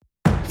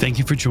Thank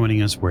you for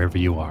joining us wherever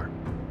you are.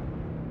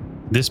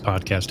 This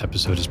podcast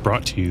episode is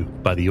brought to you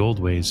by the Old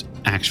Ways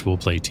Actual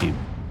Play team.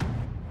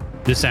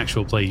 This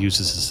actual play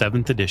uses the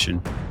 7th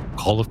edition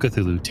Call of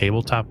Cthulhu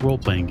tabletop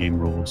role-playing game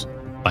rules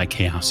by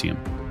Chaosium.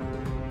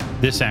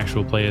 This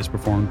actual play is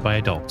performed by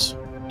adults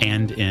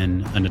and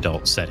in an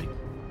adult setting.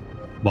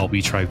 While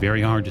we try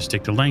very hard to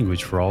stick to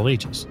language for all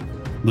ages,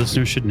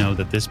 listeners should know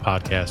that this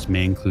podcast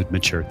may include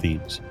mature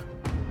themes.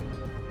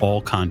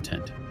 All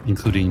content,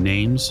 including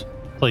names,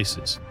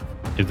 places,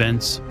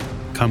 events,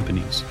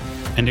 companies,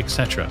 and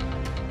etc.,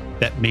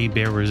 that may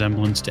bear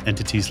resemblance to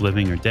entities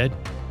living or dead,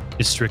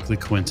 is strictly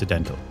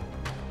coincidental.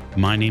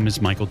 My name is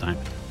Michael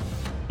Diamond,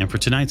 and for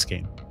tonight's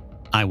game,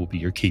 I will be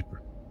your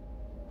keeper.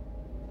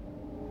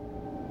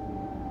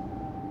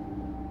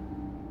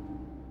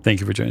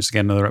 Thank you for joining us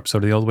again, another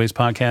episode of the Old Ways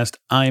podcast.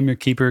 I am your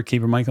keeper,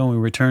 Keeper Michael, and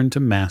we return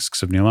to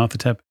Masks of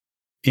Nyarlathotep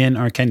in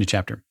our Kenya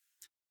chapter.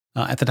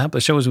 At the top of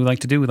the show, as we like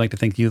to do, we'd like to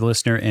thank you, the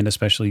listener, and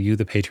especially you,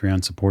 the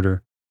Patreon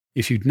supporter.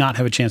 If you do not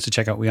have a chance to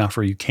check out what we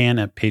offer, you can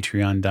at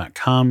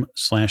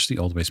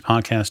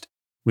patreon.com/theoldwayspodcast.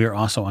 We are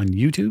also on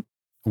YouTube,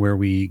 where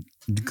we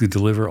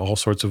deliver all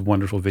sorts of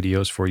wonderful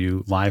videos for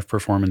you, live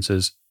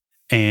performances,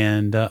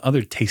 and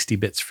other tasty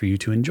bits for you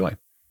to enjoy.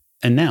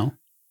 And now,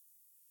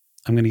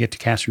 I'm going to get to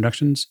cast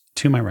introductions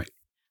to my right.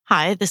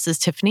 Hi, this is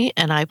Tiffany,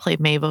 and I play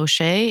Maeve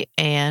O'Shea,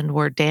 and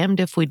we're damned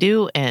if we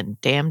do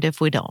and damned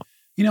if we don't.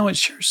 You know, it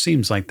sure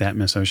seems like that,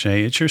 Miss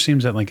O'Shea. It sure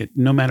seems that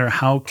no matter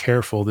how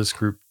careful this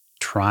group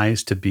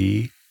tries to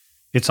be,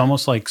 it's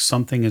almost like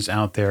something is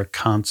out there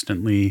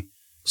constantly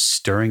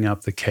stirring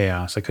up the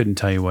chaos. I couldn't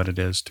tell you what it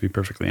is, to be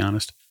perfectly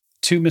honest.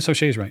 To Miss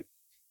O'Shea's right.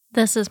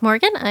 This is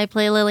Morgan. I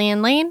play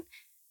Lillian Lane,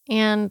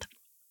 and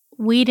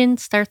we didn't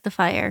start the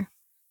fire.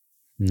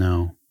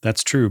 No,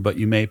 that's true, but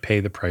you may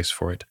pay the price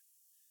for it.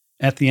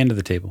 At the end of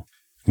the table.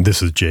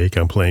 This is Jake.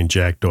 I'm playing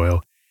Jack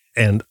Doyle,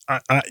 and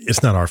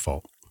it's not our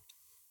fault.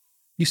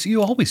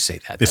 You always say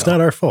that, It's not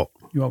our fault.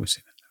 You always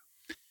say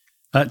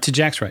that. To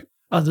Jack's right.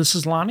 This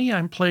is Lonnie.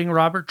 I'm playing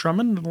Robert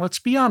Drummond, and let's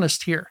be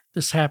honest here.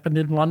 This happened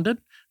in London.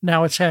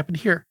 Now it's happened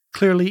here.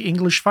 Clearly,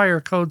 English fire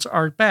codes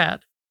are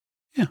bad.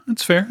 Yeah,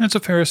 that's fair. That's a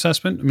fair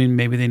assessment. I mean,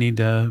 maybe they need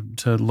to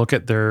look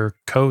at their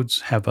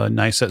codes, have a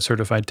NICET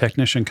certified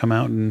technician come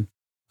out and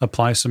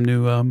apply some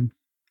new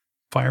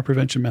fire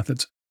prevention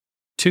methods.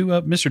 To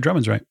Mr.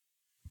 Drummond's right.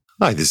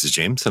 Hi, this is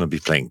James, and I'll be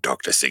playing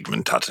Dr.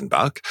 Sigmund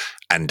Tottenbach,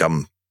 and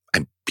I'm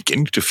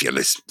beginning to feel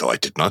as though I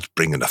did not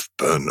bring enough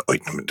burn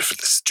ointment for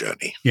this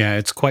journey. Yeah,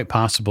 it's quite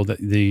possible that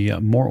the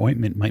more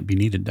ointment might be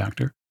needed,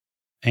 Doctor.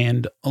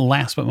 And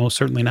last but most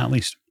certainly not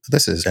least.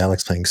 This is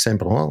Alex playing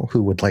Sampral,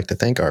 who would like to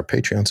thank our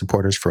Patreon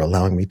supporters for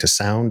allowing me to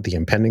sound the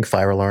impending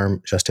fire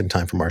alarm just in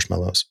time for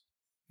marshmallows.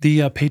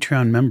 The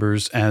Patreon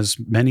members, as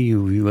many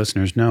of you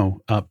listeners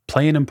know,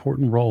 play an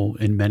important role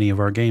in many of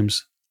our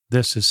games.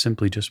 This is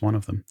simply just one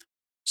of them.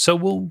 So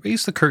we'll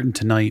raise the curtain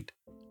tonight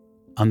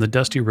on the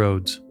dusty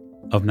roads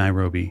of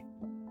Nairobi,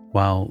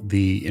 while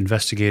the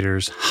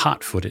investigators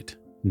hot-foot it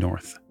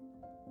north,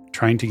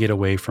 trying to get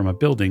away from a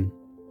building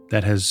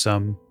that has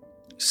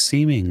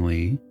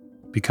seemingly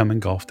become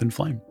engulfed in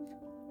flame.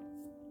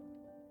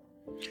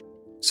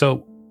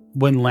 So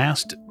when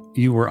last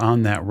you were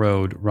on that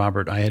road,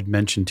 Robert, I had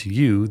mentioned to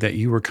you that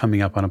you were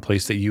coming up on a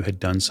place that you had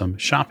done some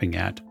shopping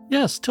at.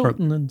 Yes,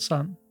 Tilton and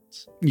Sons.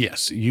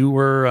 Yes, you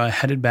were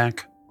headed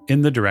back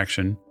in the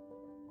direction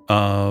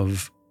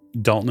of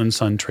Dalton and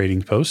Son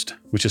Trading Post,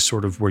 which is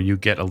sort of where you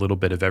get a little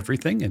bit of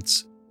everything.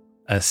 It's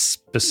a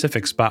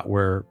specific spot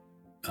where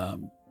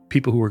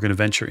people who are going to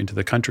venture into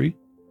the country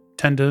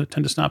tend to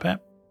stop at.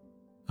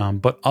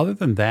 But other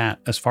than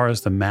that, as far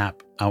as the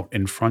map out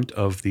in front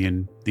of the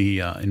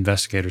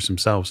investigators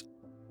themselves,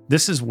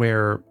 this is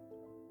where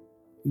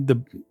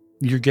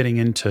you're getting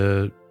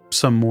into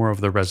some more of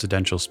the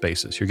residential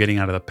spaces. You're getting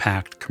out of the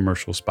packed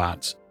commercial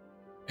spots,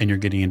 and you're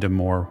getting into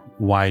more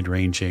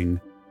wide-ranging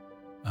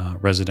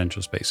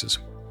residential spaces.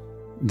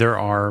 There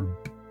are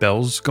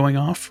bells going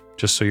off,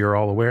 just so you're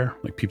all aware.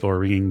 Like, people are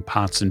ringing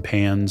pots and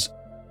pans.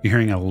 You're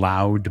hearing a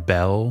loud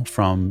bell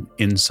from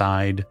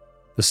inside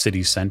the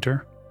city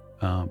center,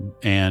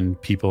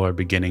 and people are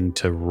beginning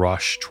to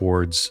rush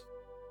towards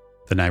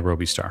the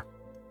Nairobi Star.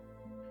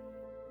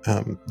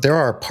 There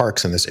are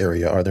parks in this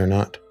area, are there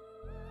not?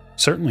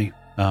 Certainly.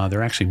 There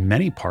are actually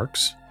many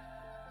parks.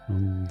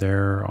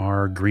 There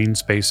are green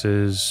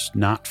spaces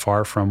not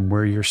far from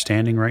where you're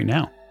standing right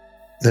now.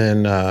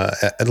 Then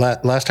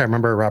last I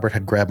remember, Robert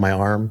had grabbed my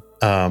arm.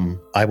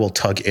 I will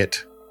tug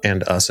it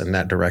and us in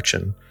that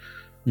direction.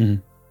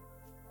 Mm-hmm.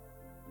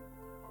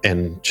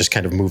 And just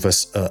kind of move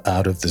us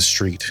out of the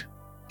street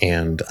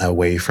and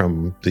away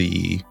from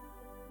the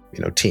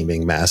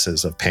teeming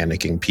masses of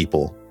panicking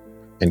people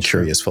and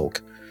curious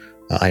folk.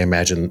 I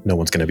imagine no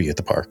one's going to be at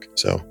the park.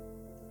 So,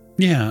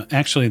 yeah,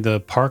 actually, the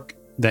park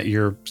that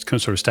you're kind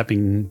of sort of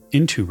stepping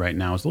into right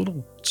now is a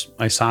little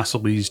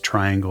isosceles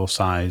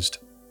triangle-sized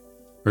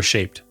or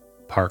shaped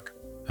park.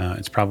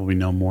 It's probably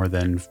no more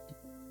than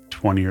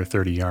 20 or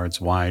 30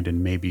 yards wide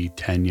and maybe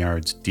 10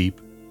 yards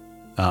deep.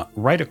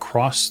 Right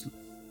across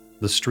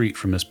the street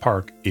from this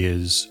park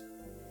is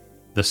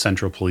the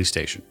central police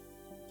station,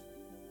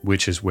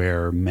 which is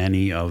where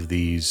many of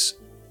these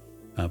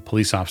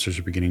police officers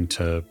are beginning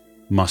to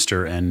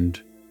muster,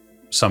 and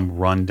some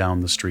run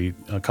down the street.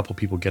 A couple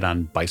people get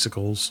on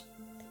bicycles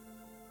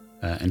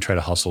and try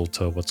to hustle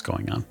to what's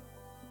going on.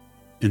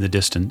 In the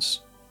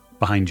distance,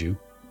 behind you,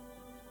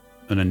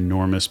 an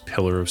enormous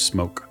pillar of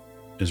smoke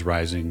is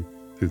rising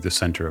through the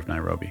center of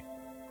Nairobi.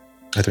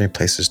 Are there any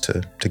places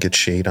to get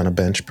shade on a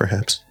bench,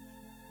 perhaps?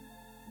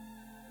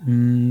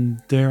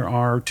 There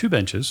are 2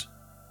 benches,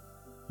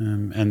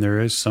 and there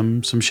is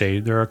some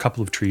shade. There are a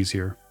couple of trees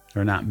here.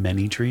 There are not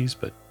many trees,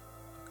 but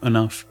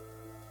enough.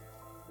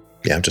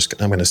 Yeah,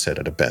 I'm going to sit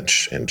at a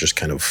bench and just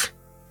kind of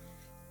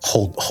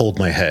hold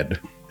my head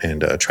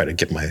and try to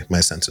get my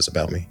senses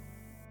about me.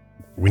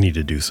 We need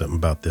to do something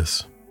about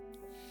this.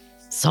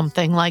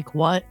 Something like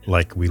what?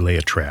 Like we lay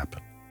a trap.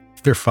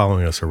 If they're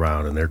following us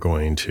around and they're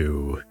going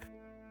to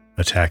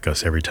attack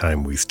us every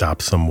time we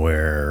stop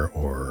somewhere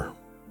or,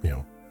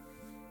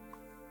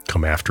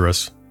 come after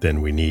us,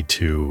 then we need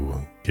to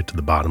get to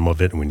the bottom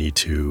of it and we need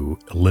to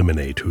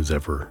eliminate who's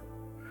ever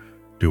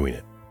doing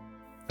it.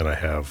 And I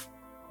have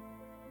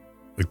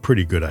a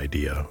pretty good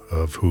idea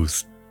of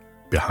who's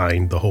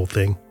behind the whole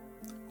thing.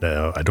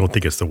 Now, I don't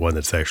think it's the one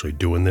that's actually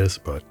doing this,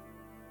 but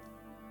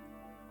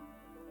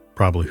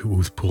probably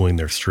who's pulling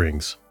their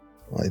strings.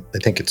 Well, I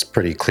think it's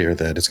pretty clear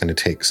that it's going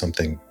to take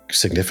something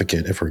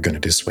significant if we're going to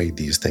dissuade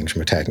these things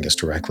from attacking us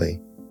directly.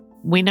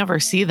 We never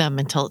see them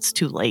until it's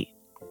too late.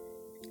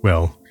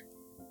 Well,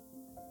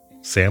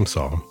 Sam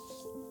saw him,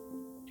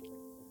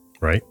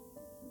 right?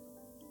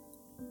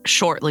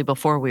 Shortly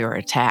before we were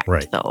attacked,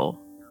 Right. though.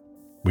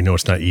 We know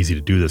it's not easy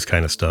to do this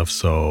kind of stuff,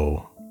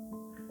 so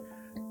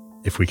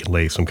if we can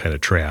lay some kind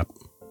of trap,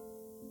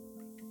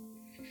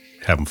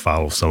 have them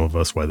follow some of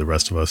us while the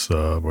rest of us,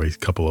 or a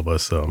couple of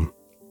us,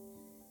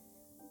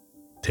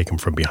 take them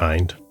from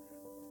behind.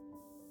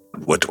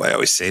 What do I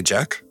always say,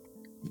 Jack?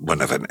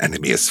 Whenever an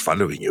enemy is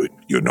following you,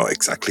 you know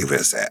exactly where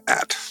they're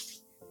at.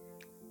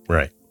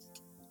 Right.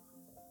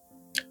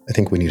 I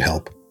think we need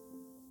help.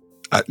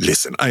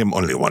 Listen, I am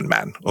only one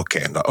man,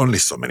 okay? And there are only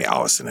so many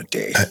hours in a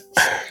day.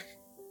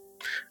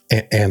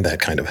 And that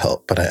kind of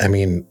help. But I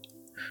mean,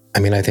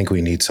 I think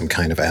we need some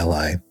kind of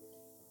ally.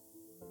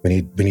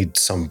 We need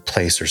some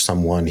place or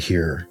someone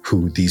here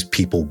who these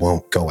people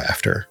won't go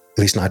after, at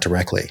least not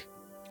directly.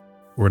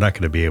 We're not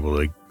going to be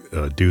able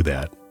to do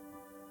that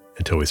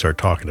until we start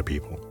talking to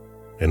people.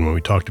 And when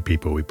we talk to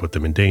people, we put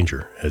them in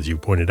danger, as you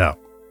pointed out.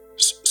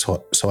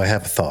 So I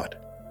have a thought.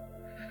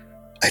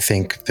 I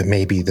think that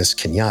maybe this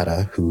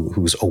Kenyatta,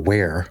 who's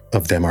aware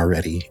of them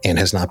already and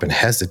has not been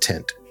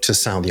hesitant to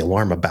sound the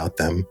alarm about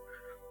them,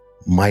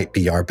 might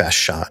be our best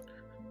shot.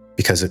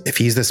 Because if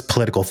he's this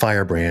political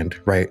firebrand,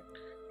 right,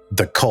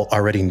 the cult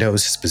already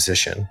knows his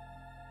position,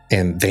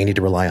 and they need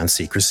to rely on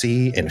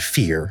secrecy and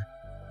fear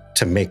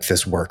to make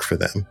this work for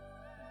them.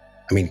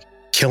 I mean,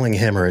 killing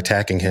him or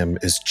attacking him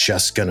is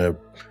just going to,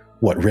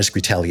 risk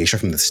retaliation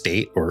from the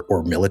state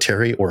or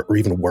military or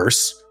even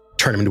worse,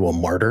 turn him into a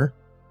martyr?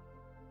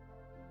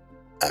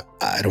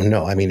 I don't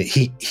know. I mean,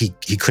 he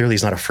clearly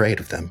is not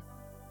afraid of them.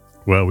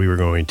 Well, we were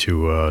going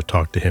to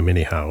talk to him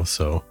anyhow,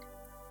 so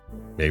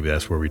maybe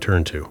that's where we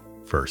turn to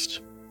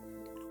first.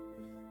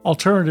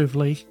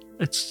 Alternatively,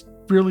 it's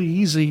really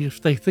easy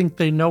if they think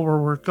they know where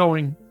we're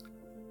going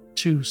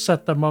to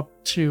set them up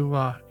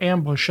to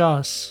ambush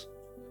us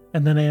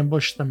and then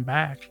ambush them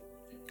back.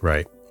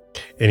 Right.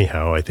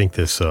 Anyhow, I think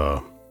this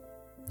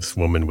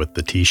woman with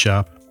the tea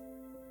shop,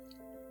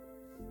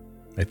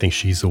 I think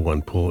she's the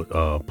one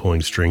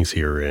pulling strings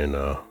here in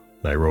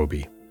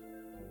Nairobi.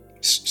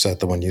 Is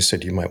that the one you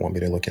said you might want me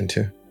to look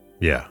into?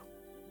 Yeah.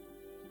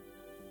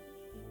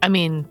 I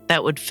mean,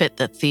 that would fit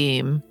the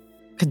theme,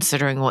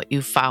 considering what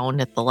you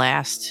found at the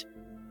last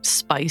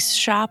spice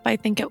shop, I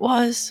think it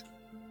was.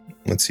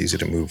 It's easy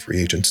to move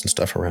reagents and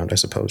stuff around, I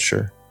suppose,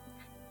 sure.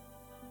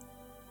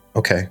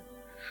 Okay.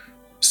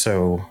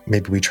 So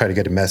maybe we try to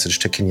get a message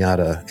to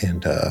Kenyatta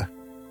and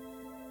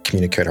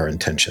communicate our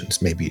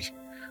intentions. Maybe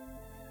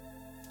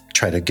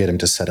try to get him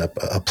to set up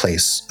a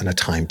place and a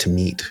time to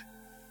meet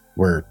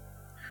where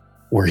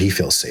he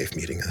feels safe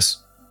meeting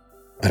us.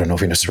 I don't know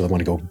if we necessarily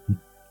want to go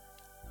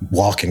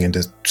walking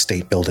into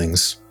state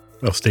buildings.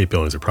 Well, state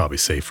buildings are probably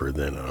safer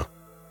than a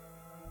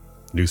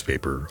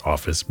newspaper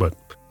office, but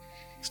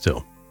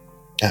still.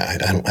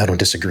 I don't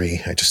disagree.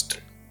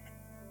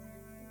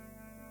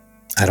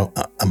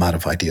 I'm out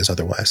of ideas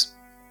otherwise.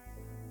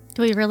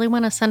 Do we really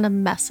want to send a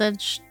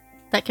message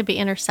that could be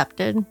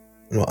intercepted?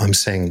 Well, I'm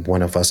saying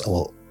one of us,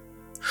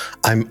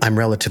 I'm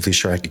relatively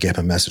sure I could get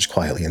him a message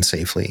quietly and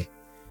safely.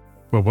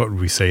 Well, what would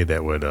we say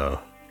that would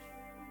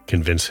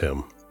convince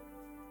him?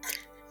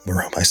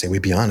 Well, I say we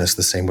be honest,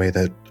 the same way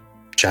that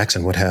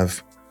Jackson would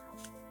have.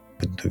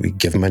 We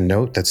give him a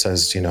note that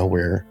says,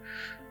 we're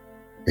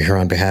here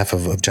on behalf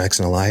of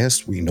Jackson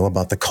Elias. We know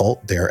about the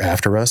cult. They're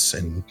after us,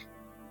 and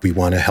we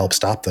want to help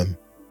stop them.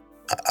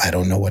 I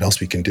don't know what else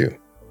we can do.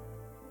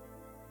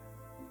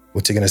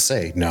 What's he going to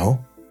say?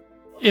 No?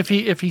 If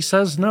he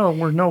says no,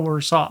 we're no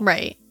worse off.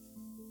 Right.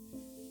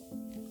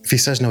 If he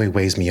says no, he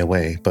waves me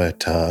away.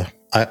 But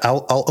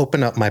I'll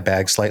open up my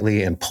bag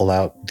slightly and pull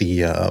out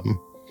the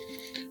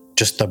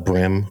just the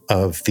brim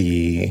of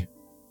the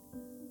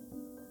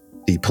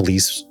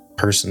police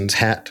person's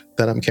hat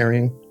that I'm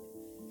carrying.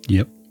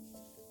 Yep.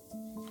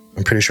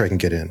 I'm pretty sure I can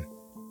get in.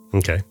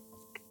 Okay.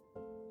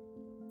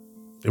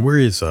 And where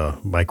is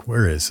Mike?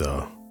 Where is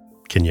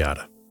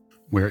Kenyatta?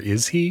 Where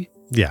is he?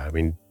 Yeah, I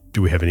mean,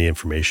 do we have any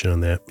information on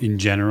that? In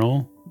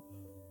general,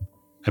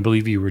 I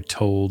believe you were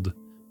told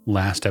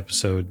last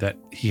episode that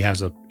he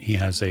has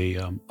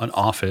an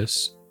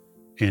office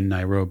in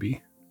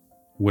Nairobi.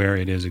 Where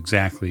it is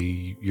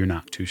exactly, you're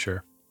not too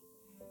sure.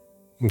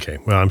 Okay,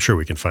 well, I'm sure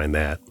we can find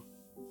that.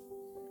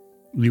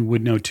 You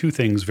would know two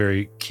things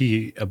very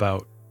key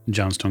about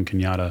Johnstone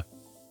Kenyatta,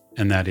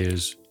 and that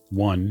is,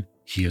 one,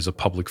 he is a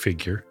public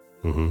figure,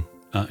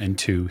 and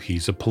two,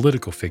 he's a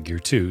political figure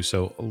too,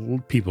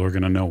 so people are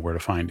going to know where to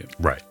find him.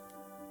 Right.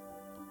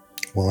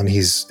 Well, and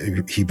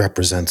he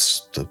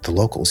represents the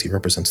locals. He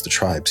represents the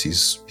tribes.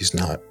 He's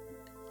not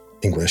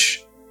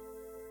English.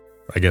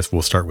 I guess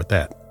we'll start with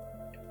that.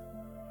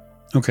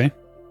 Okay.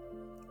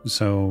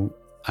 So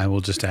I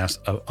will just ask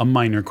a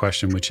minor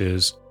question, which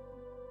is,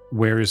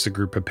 where is the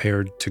group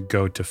prepared to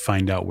go to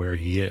find out where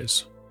he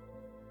is?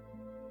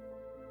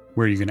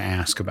 Where are you going to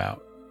ask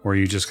about? Or are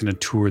you just going to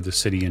tour the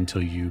city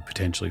until you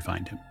potentially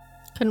find him?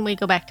 Couldn't we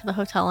go back to the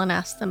hotel and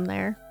ask them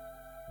there?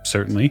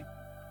 Certainly.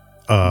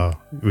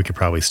 We could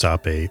probably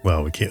stop we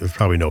can't, there's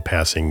probably no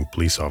passing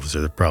police officer.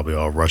 They're probably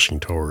all rushing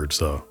towards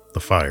the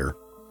fire.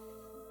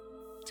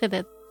 So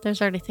that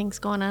there's already things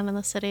going on in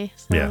the city.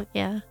 So,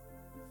 yeah.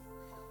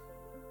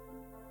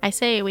 I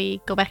say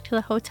we go back to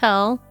the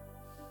hotel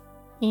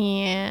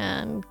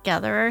and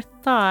gather our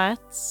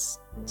thoughts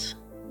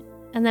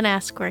and then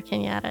ask where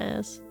Kenyatta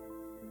is.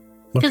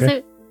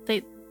 Because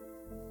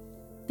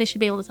they should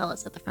be able to tell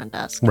us at the front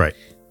desk. Right.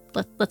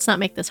 Let's not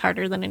make this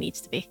harder than it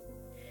needs to be.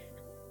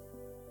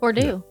 Or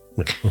do.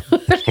 Yeah.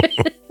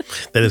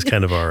 That is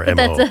kind of our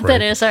MO, right?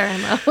 That is our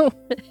MO.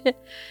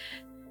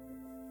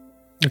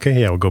 Okay,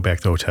 yeah, we'll go back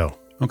to the hotel.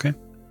 Okay.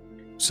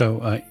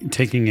 So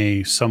taking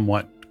a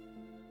somewhat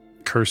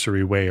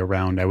cursory way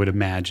around, I would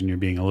imagine you're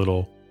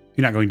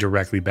not going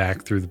directly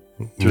back through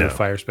the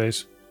fire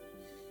space.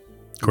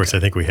 Of course, I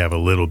think we have a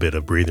little bit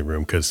of breathing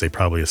room because they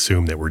probably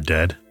assume that we're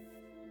dead.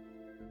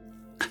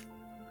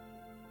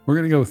 We're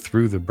going to go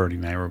through the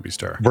burning Nairobi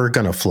Star. We're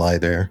going to fly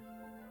there.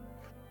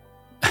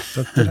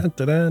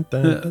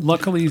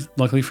 Luckily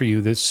for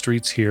you, the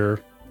streets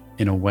here,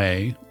 in a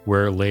way,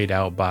 were laid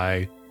out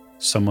by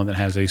someone that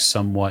has a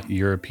somewhat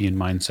European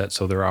mindset.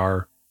 So there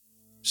are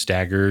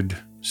staggered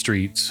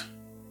streets.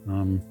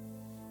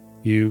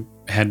 You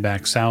head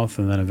back south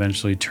and then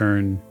eventually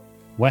turn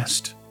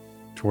west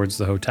towards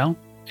the hotel.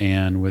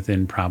 And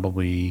within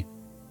probably,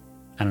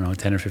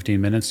 10 or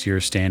 15 minutes, you're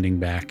standing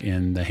back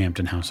in the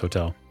Hampton House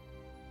Hotel.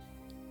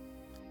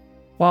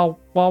 While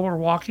we're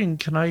walking,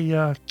 can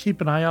I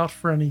keep an eye out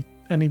for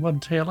anyone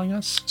tailing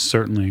us?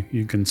 Certainly.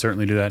 You can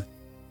certainly do that.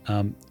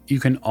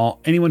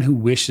 Anyone who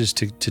wishes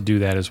to do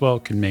that as well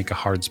can make a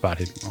hard spot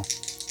hidden roll.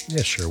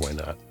 Yeah, sure, why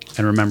not?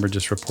 And remember,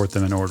 just report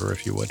them in order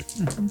if you would.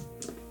 Mm-hmm.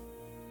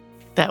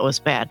 That was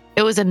bad.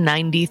 It was a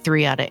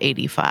 93 out of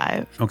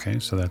 85. Okay,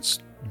 so that's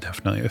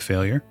definitely a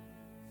failure.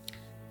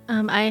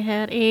 I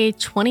had a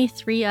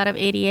 23 out of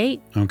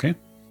 88. Okay.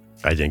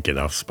 I didn't get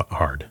off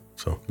hard,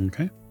 so.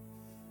 Okay.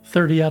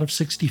 30 out of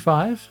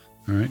 65.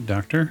 All right,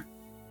 Doctor.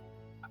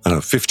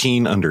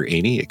 15 under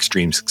 80,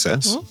 extreme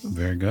success. Mm-hmm.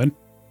 Very good.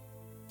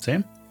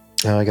 Sam?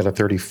 I got a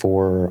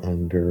 34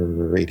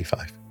 under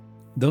 85.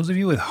 Those of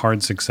you with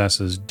hard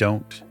successes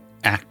don't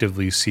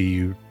actively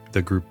see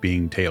the group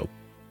being tailed.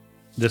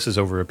 This is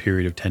over a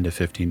period of 10 to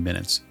 15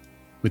 minutes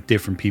with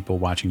different people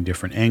watching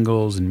different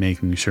angles and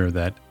making sure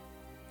that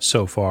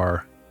so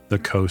far the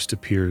coast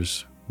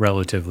appears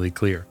relatively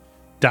clear.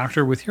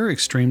 Doctor, with your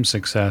extreme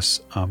success,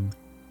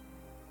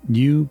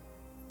 you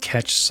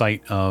catch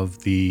sight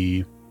of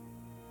the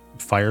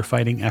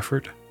firefighting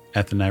effort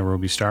at the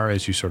Nairobi Star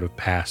as you sort of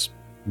pass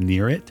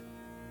near it.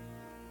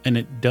 And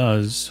it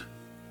does,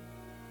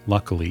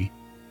 luckily,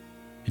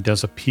 it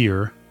does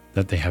appear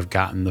that they have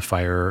gotten the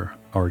fire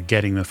or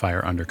getting the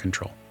fire under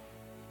control.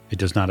 It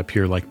does not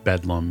appear like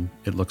bedlam.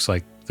 It looks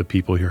like the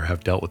people here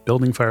have dealt with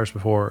building fires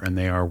before and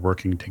they are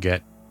working to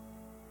get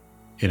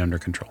it under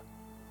control.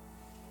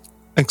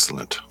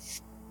 Excellent.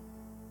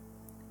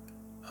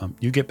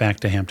 You get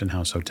back to Hampton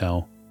House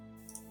Hotel.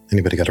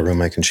 Anybody got a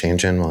room I can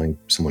change in while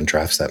someone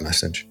drafts that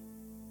message?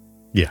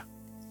 Yeah.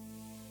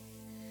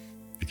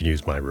 You can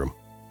use my room.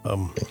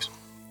 Thanks.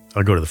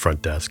 I'll go to the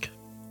front desk.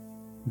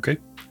 Okay.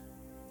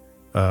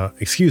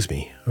 Excuse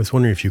me. I was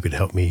wondering if you could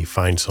help me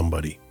find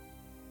somebody.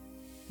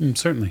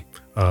 Certainly.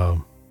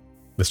 Mr.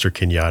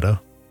 Kenyatta.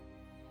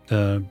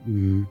 The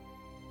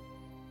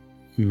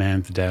man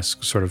at the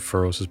desk sort of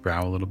furrows his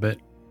brow a little bit.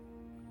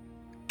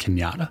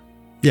 Kenyatta?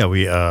 Yeah,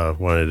 we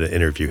wanted to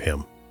interview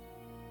him.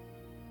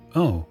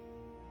 Oh.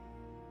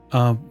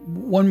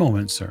 One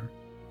moment, sir.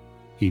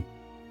 He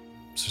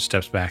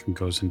steps back and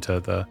goes into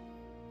the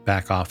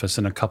back office,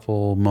 and a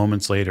couple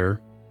moments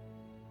later,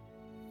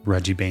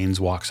 Reggie Baines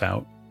walks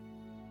out.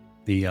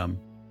 The,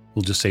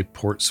 we'll just say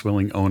port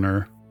swilling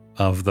owner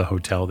of the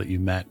hotel that you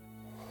met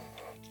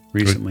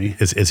recently.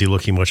 Is he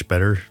looking much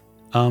better?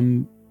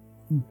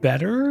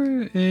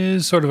 Better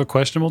is sort of a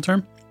questionable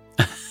term.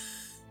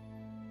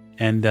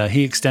 And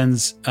he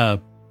extends a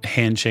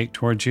handshake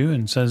towards you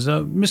and says,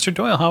 Mr.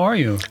 Doyle, how are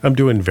you? I'm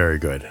doing very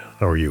good.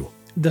 How are you?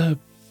 The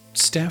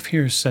staff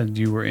here said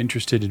you were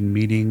interested in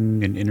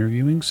meeting and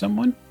interviewing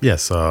someone?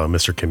 Yes,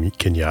 Mr.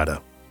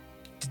 Kenyatta.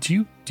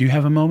 Do you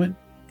have a moment?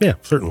 Yeah,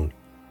 certainly.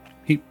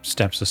 He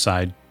steps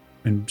aside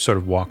and sort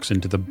of walks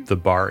into the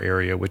bar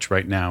area, which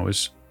right now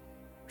is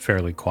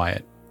fairly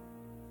quiet.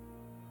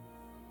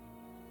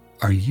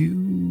 Are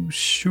you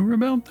sure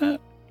about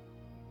that?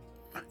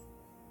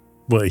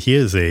 Well, he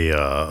is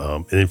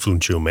an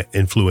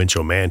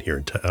influential man here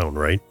in town,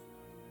 right?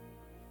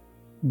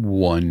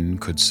 One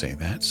could say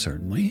that,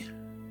 certainly.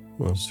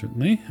 Well,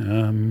 certainly.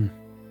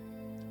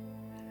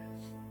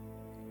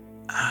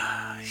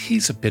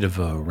 He's a bit of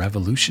a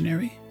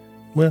revolutionary.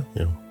 Well,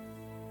 yeah.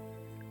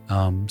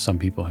 Some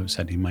people have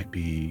said he might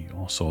be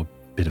also a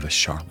bit of a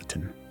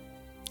charlatan.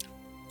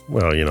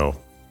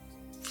 Well,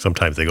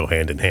 sometimes they go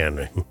hand in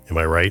hand. Am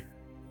I right?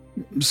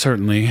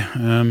 Certainly.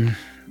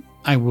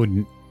 I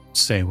wouldn't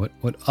say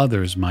what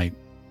others might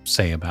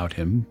say about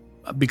him,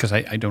 because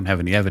I don't have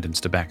any evidence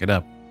to back it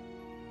up.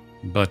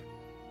 But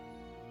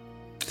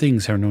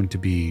things are known to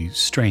be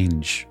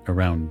strange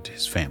around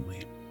his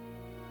family.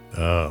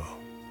 Oh.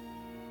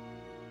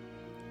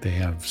 They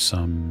have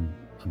some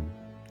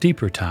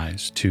deeper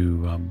ties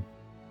to,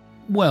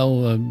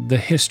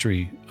 the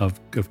history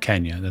of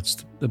Kenya.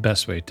 That's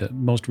the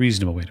most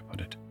reasonable way to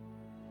put it.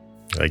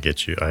 I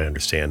get you. I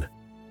understand.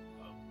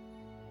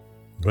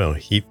 Well,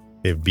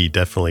 it'd be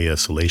definitely a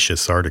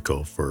salacious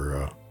article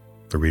for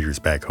the readers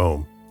back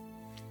home.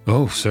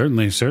 Oh,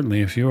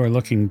 certainly. If you are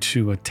looking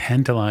to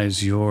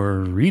tantalize your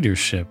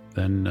readership,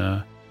 then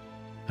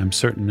I'm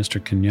certain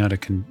Mr. Kenyatta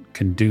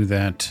can do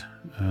that.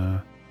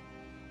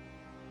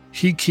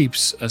 He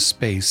keeps a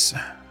space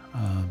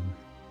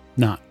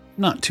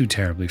not too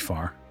terribly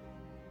far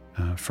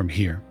from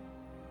here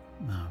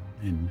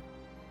in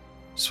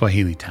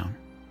Swahili Town.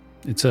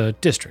 It's a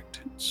district.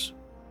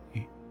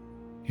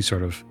 He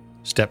sort of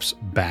steps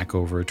back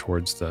over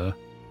towards the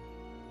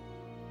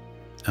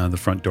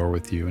front door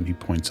with you, and he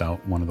points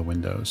out one of the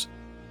windows.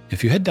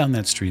 If you head down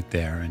that street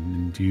there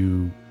and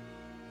you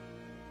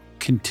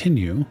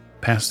continue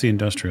past the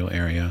industrial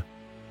area,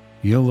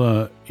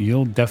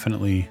 you'll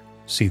definitely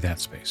see that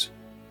space.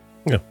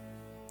 Yeah,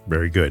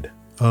 very good.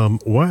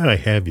 While I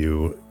have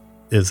you,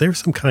 is there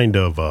some kind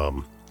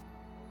of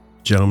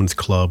gentleman's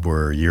club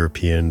where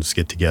Europeans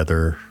get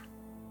together?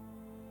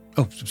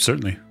 Oh,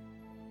 certainly.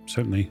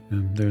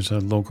 There's a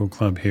local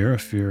club here.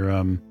 If you're,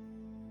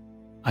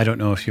 I don't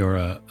know if you're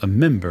a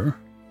member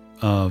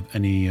of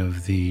any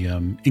of the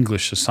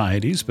English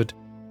societies, but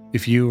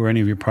if you or any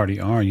of your party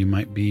are, you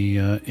might be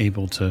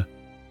able to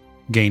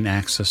gain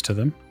access to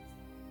them.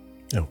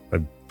 No,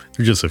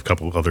 there's just a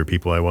couple of other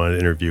people I wanted to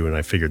interview, and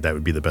I figured that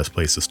would be the best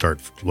place to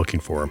start looking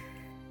for them.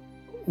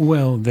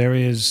 Well, there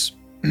is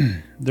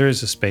a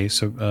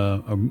space,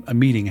 a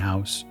meeting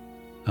house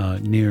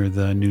near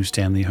the New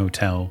Stanley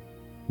Hotel,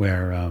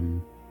 where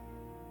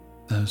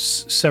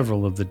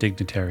several of the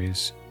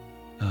dignitaries,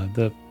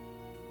 the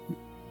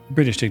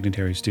British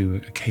dignitaries, do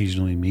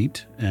occasionally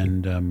meet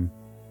and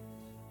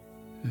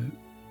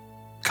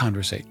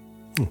conversate.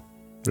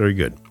 Very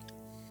good.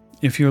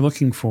 If you're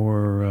looking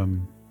for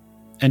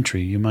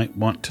entry, you might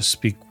want to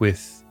speak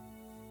with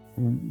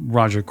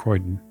Roger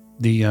Croydon,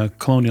 the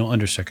Colonial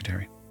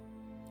Undersecretary.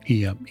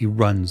 He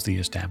runs the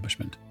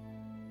establishment.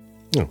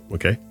 Oh,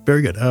 okay.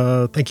 Very good.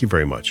 Thank you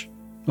very much.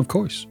 Of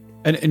course.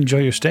 And enjoy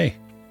your stay.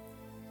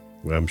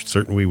 Well, I'm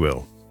certain we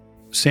will.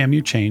 Sam,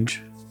 you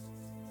change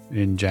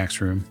in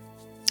Jack's room.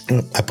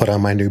 I put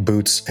on my new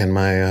boots and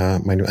my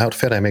new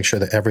outfit. I make sure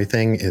that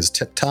everything is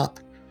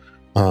tip-top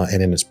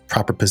and in its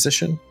proper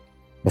position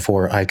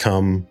before I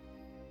come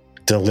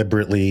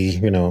deliberately,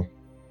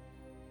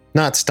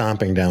 not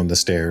stomping down the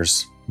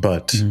stairs,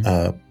 but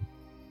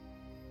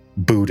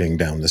booting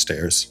down the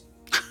stairs.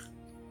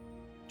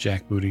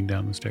 Jack booting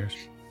down the stairs.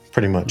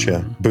 Pretty much,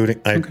 yeah.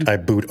 Booting. Okay. I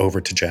boot over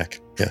to Jack.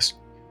 Yes.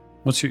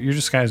 What's your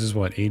disguise is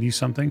what, 80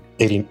 something?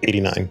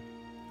 89.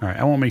 All right,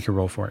 I won't make you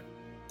roll for it.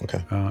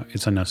 Okay.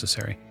 It's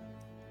unnecessary.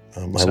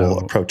 I will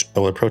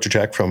approach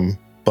Jack from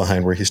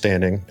behind where he's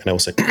standing, and I will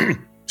say,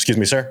 "Excuse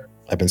me, sir.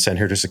 I've been sent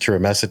here to secure a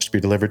message to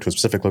be delivered to a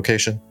specific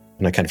location."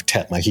 And I kind of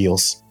tap my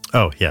heels.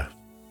 Oh, yeah.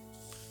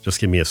 Just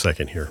give me a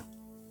second here.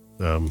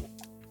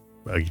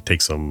 I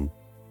take some,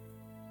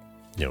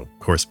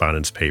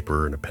 correspondence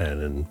paper and a pen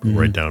and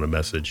write down a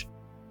message.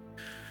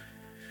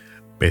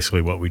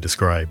 Basically what we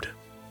described.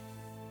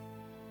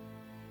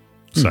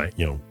 Sign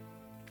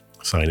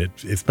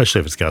it, especially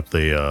if it's got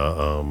the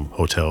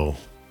hotel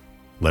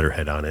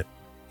letterhead on it.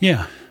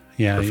 Yeah.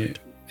 Perfect.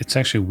 It's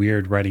actually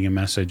weird writing a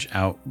message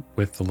out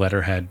with the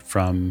letterhead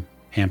from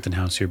Hampton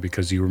House here,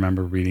 because you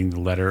remember reading the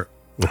letter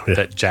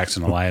that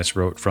Jackson Elias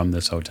wrote from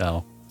this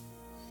hotel.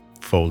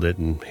 Fold it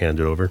and hand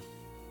it over.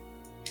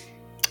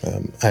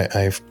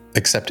 I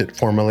accept it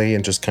formally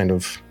and just kind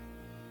of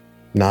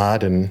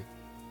nod and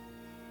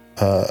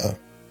the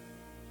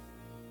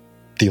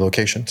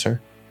location, sir.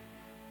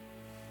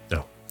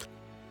 No.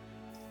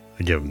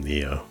 I give him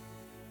the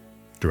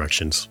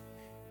directions.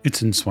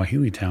 It's in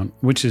Swahili Town,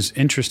 which is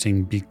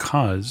interesting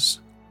because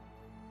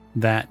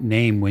that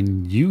name,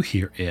 when you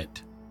hear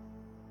it,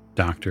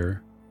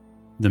 Doctor,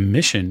 the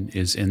mission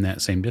is in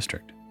that same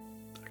district.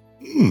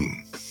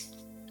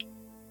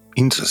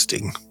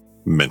 Interesting.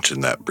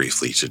 Mention that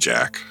briefly to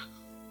Jack.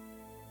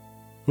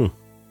 Well,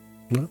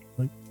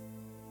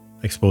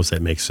 I suppose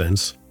that makes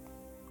sense.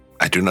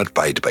 I do not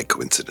bide by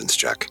coincidence,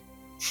 Jack.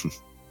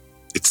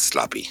 It's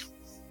sloppy.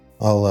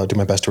 I'll do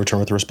my best to return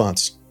with a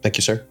response. Thank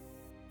you, sir.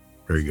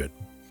 Very good.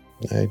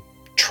 I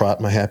trot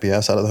my happy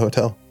ass out of the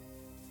hotel.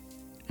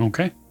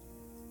 Okay.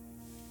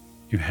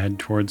 You head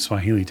towards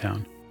Swahili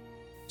Town.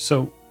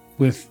 So,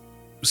 with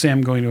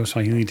Sam going to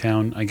Swahili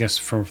Town, I guess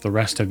for the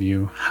rest of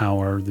you,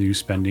 how are you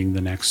spending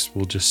the next,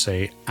 we'll just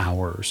say,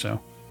 hour or so?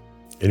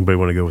 Anybody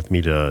want to go with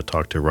me to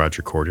talk to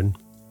Roger Corden?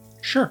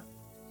 Sure.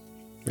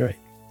 All right.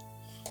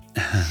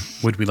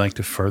 Would we like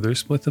to further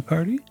split the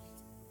party?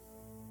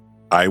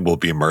 I will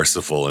be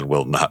merciful and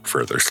will not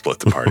further split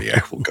the party.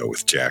 I will go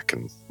with Jack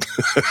and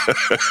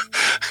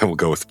I will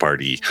go with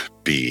party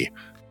B.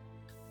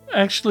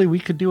 Actually, we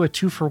could do a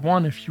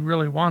 2-for-1 if you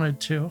really wanted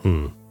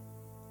to.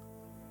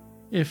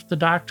 If the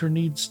doctor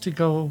needs to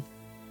go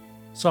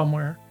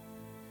somewhere.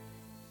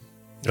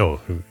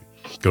 Oh,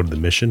 go to the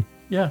mission?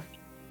 Yeah.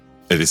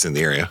 It is in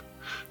the area.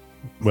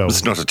 Well,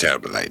 It's not a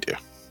terrible idea.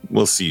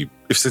 We'll see.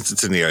 Since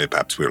it's in the area,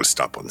 perhaps we'll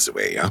stop on the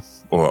way, yeah?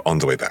 Or on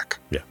the way back.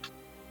 yeah.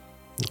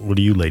 What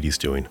are you ladies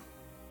doing?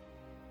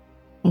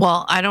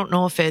 Well, I don't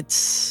know if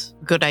it's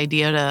a good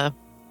idea to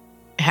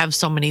have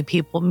so many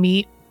people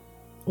meet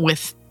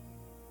with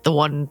the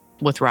one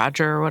with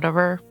Roger or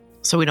whatever,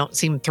 so we don't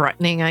seem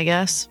threatening, I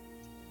guess.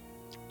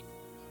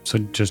 So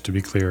just to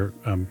be clear,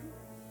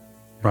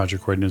 Roger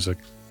Corden is a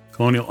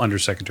colonial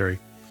undersecretary.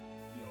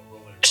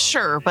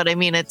 Sure, but I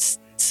mean, it's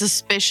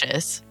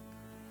suspicious.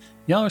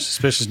 Y'all are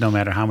suspicious no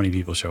matter how many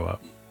people show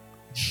up.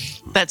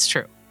 That's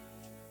true.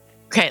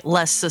 Okay,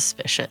 less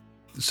suspicious.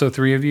 So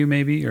 3 of you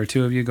maybe, or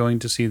 2 of you going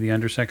to see the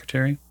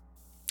undersecretary?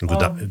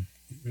 At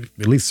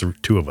least the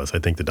 2 of us. I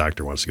think the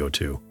doctor wants to go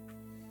too.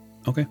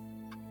 Okay.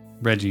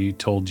 Reggie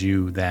told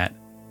you that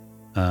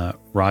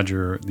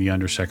Roger, the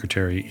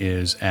undersecretary,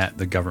 is at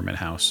the government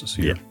house.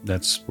 So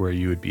that's where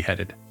you would be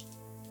headed.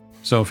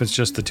 So if it's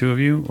just the 2 of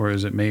you, or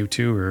is it Maeve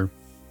too, or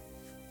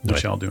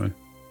what's y'all doing?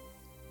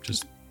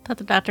 Just Thought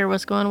the doctor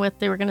was going with,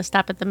 they were going to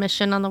stop at the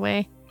mission on the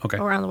way. okay.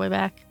 Or on the way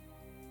back.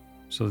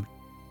 So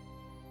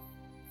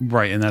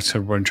right, and that's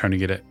what I'm trying to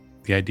get at.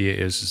 The idea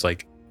is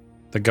like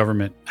the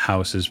government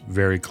house is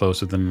very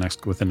close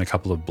within a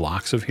couple of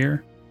blocks of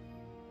here,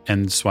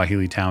 and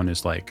Swahili Town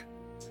is like.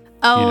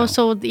 Oh,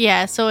 so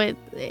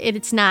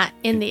it's not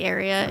in the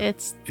area.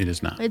 It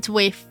is not. It's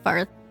way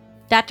far.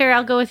 Doctor,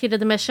 I'll go with you to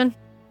the mission.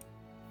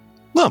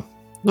 Well,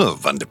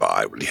 wunderbar.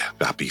 I will be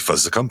happy for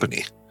the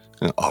company.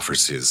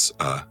 Offers his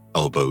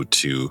elbow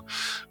to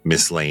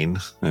Miss Lane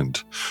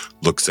and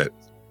looks at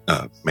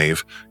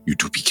Maeve. You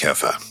do be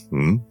careful.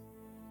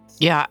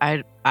 Yeah,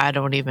 I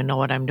don't even know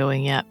what I'm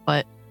doing yet,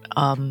 but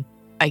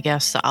I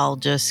guess I'll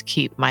just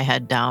keep my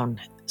head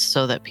down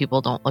so that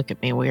people don't look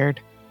at me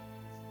weird.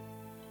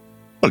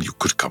 Well, you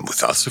could come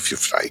with us if you'd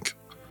like.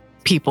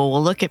 People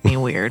will look at me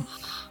weird.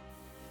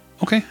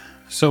 Okay,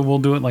 so we'll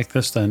do it like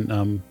this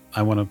then.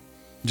 I want to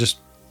just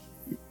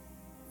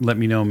let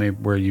me know maybe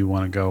where you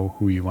want to go,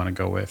 who you want to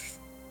go with,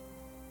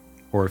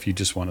 or if you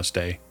just want to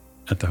stay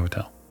at the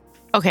hotel.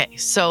 Okay,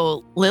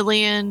 so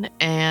Lillian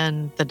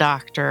and the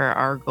doctor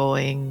are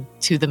going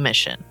to the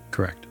mission.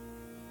 Correct.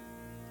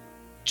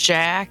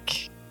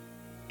 Jack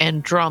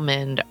and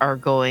Drummond are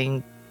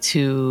going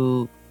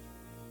to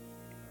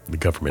The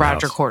government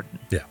Roger house. Corden.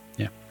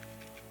 Yeah.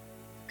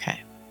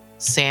 Okay.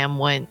 Sam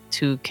went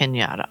to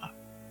Kenyatta.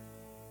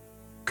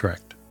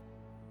 Correct.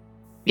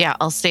 Yeah,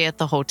 I'll stay at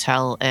the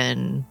hotel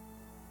and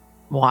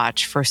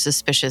watch for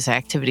suspicious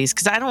activities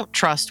because I don't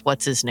trust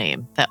what's his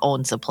name that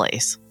owns the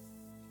place.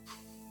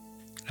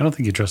 I don't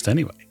think you trust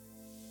anybody.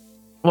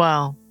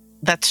 Well,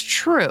 that's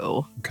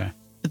true. Okay.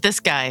 But this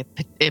guy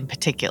in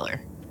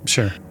particular.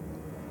 Sure.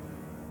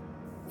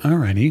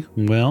 Alrighty.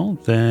 Well,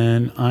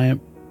 then I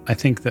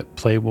think that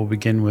play will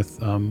begin with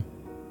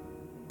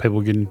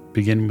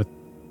begin with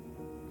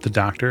the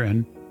doctor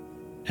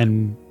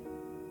and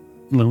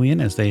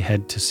Lillian as they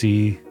head to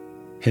see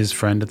his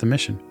friend at the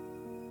mission.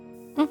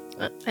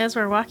 As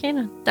we're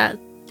walking,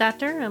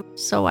 doctor,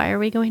 so why are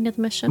we going to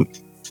the mission?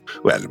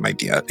 Well, my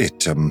dear,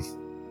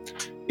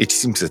 it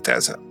seems that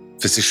there's a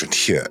physician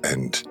here,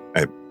 and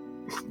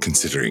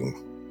considering,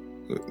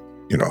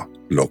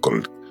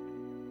 local,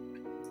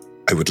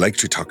 I would like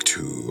to talk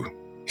to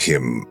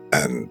him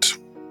and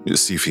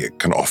see if he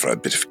can offer a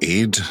bit of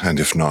aid, and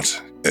if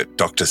not,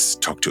 doctors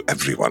talk to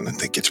everyone, and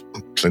they get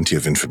plenty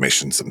of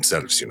information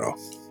themselves,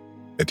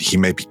 And he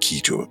may be key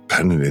to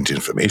permanent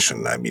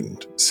information. I mean,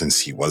 since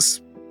he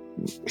was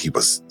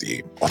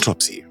the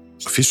autopsy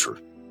official.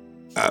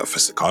 for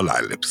the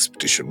Carlisle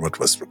expedition, what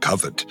was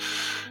recovered.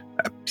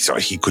 So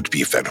he could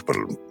be a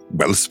veritable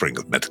wellspring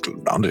of medical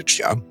knowledge,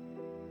 yeah?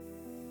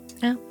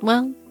 Yeah,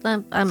 well,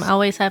 I'm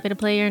always happy to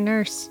play your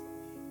nurse,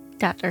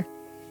 Doctor.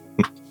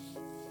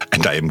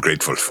 And I am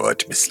grateful for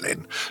it, Miss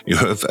Lane. You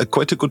have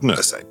quite a good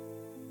nurse.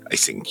 I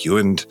think you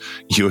and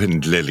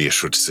Lily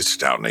should sit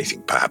down, I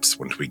think, perhaps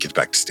when we get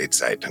back to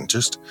stateside and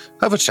just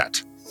have a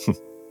chat.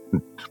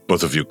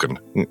 Both of you can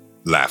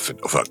laugh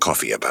over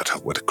coffee about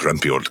what a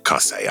grumpy old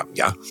cuss I am,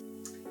 yeah?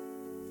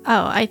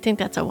 Oh, I think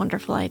that's a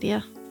wonderful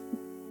idea.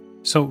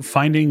 So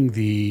finding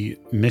the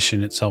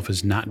mission itself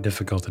is not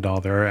difficult at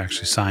all. There are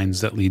actually signs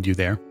that lead you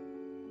there.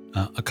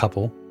 A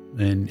couple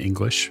in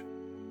English.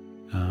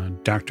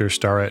 Dr.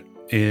 Starrett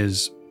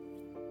is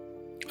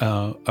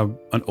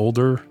an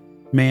older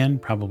man,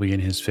 probably in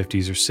his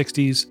 50s or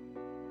 60s.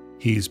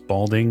 He's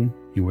balding.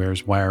 He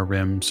wears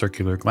wire-rimmed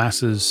circular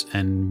glasses.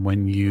 And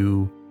when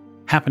you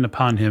happen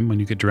upon him, when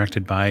you get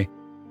directed by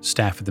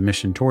staff at the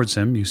mission towards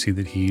him, you see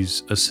that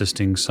he's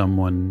assisting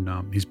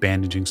someone. He's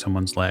bandaging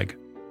someone's leg.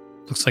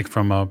 Looks like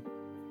from a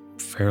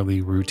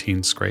fairly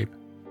routine scrape.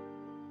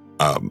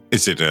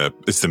 Is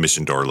the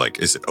mission door, like,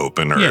 is it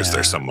open, or is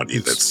there somebody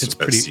that's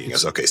seeing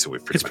us? Okay, so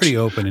we've pretty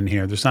open in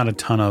here. There's not a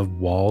ton of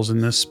walls in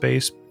this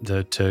space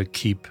to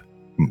keep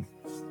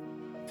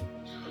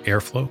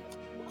airflow.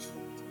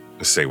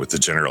 Say with the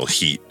general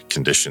heat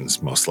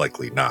conditions, most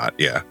likely not.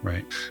 Yeah.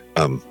 Right.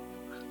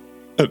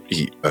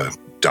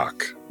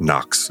 Doc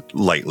knocks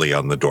lightly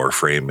on the door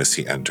frame as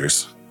he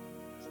enters.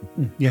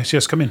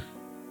 Yes, come in.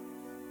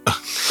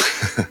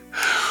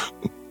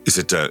 Is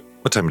it,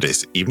 what time of day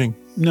is it? Evening?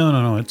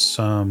 No. It's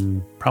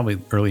probably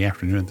early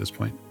afternoon at this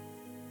point.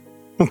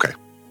 Okay.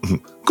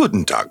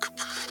 Guten Tag.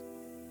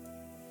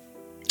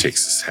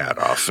 Takes his hat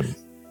off and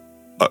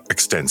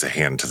extends a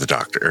hand to the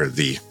doctor, or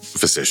the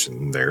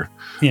physician there.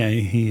 Yeah,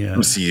 he...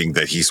 Seeing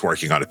that he's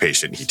working on a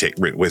patient, he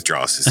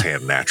withdraws his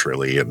hand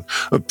naturally, and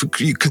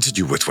you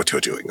continue with what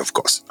you're doing, of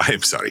course. I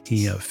am sorry.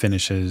 He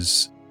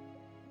finishes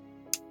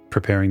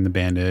preparing the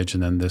bandage,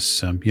 and then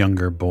this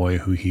younger boy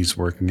who he's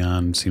working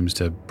on seems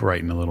to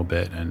brighten a little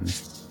bit, and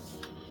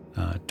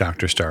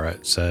Dr.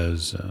 Starrett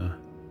says,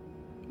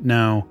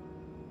 now,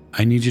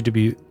 I need you to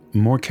be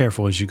more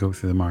careful as you go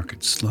through the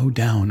market. Slow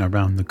down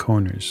around the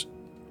corners.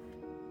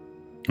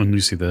 And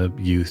you see the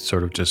youth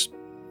sort of just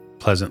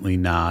pleasantly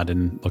nod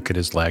and look at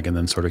his leg and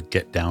then sort of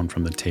get down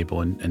from the table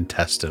and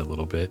test it a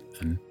little bit.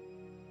 And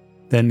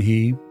then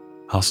he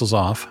hustles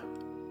off.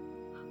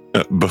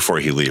 Before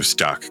he leaves,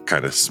 Doc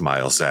kind of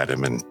smiles at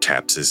him and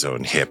taps his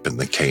own hip in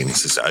the cane. He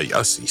says,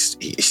 yes, he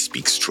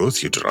speaks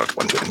truth. You do not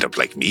want to end up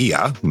like me,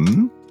 yeah?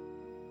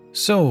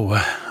 So,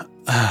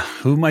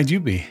 who might you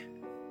be?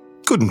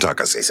 Guten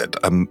Tag, as I said.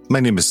 My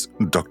name is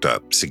Dr.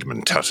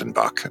 Sigmund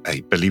Tautenbach.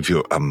 I believe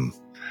you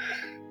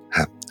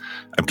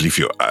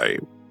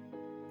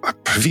are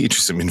privy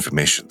to some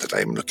information that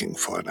I am looking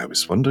for, and I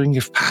was wondering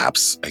if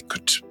perhaps I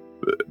could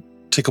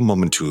take a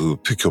moment to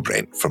pick your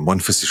brain from one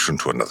physician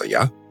to another,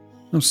 yeah?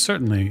 Oh,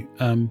 certainly.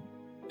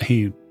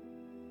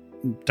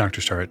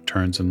 Dr. Starrett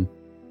turns and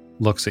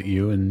looks at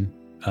you and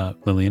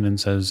Lillian and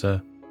says,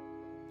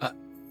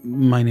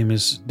 my name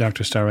is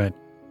Dr. Starrett,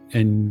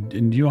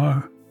 and you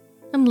are?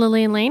 I'm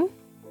Lillian Lane.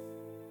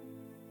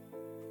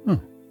 Oh,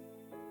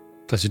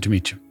 pleasure to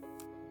meet you.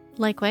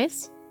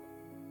 Likewise.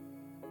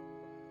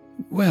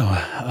 Well,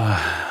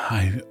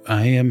 I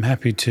am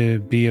happy to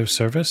be of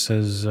service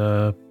as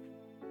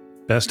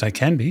best I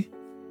can be.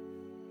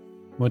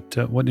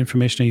 What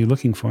information are you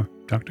looking for,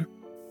 Doctor?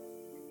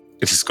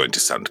 It is going to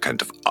sound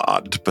kind of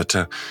odd, but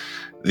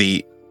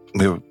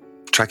we're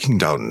tracking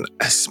down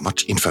as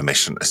much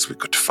information as we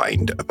could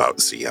find about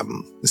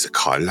the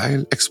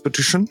Carlisle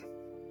expedition.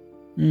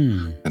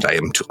 And I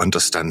am to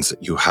understand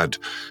that you had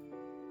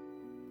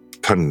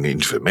pertinent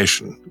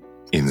information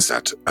in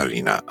that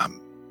arena.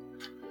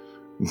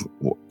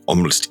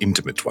 Almost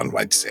intimate, one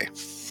might say.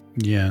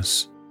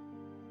 Yes.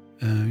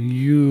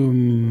 You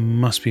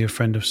must be a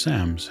friend of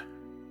Sam's.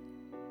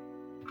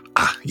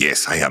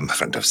 Yes, I am a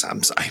friend of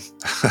Sam's.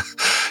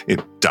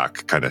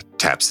 Doc kind of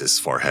taps his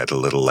forehead a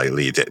little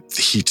lightly. The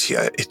heat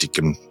here, it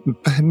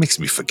makes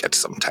me forget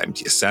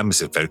sometimes. Yes, Sam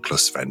is a very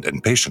close friend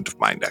and patient of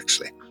mine,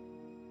 actually.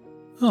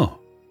 Oh.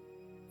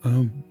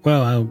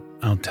 Well,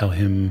 I'll tell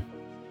him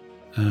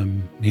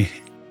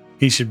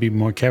he should be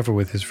more careful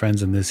with his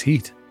friends in this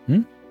heat.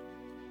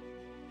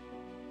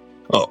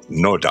 Oh,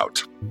 no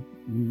doubt.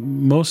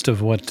 Most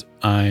of what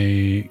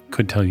I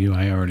could tell you,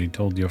 I already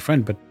told your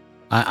friend, but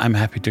I'm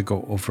happy to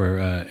go over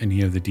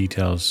any of the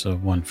details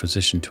of one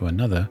physician to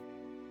another.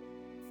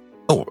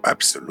 Oh,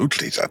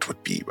 absolutely. That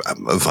would be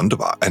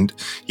wunderbar. And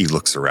he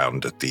looks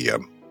around at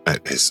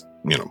at his,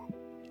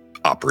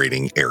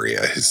 operating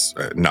area, his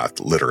not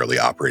literally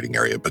operating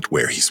area, but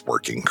where he's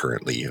working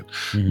currently.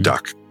 Mm-hmm.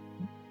 Doc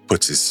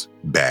puts his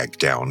bag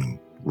down and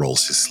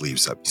rolls his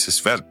sleeves up. He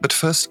says, well, but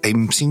first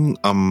I'm seeing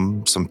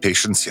some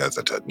patients here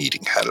that are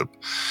needing help.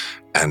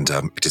 And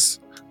it is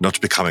not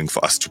becoming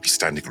for us to be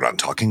standing around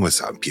talking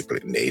with people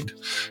in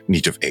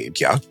need of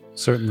aid, yeah?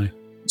 Certainly.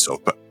 So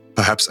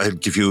perhaps I'll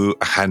give you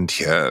a hand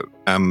here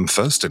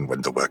first, and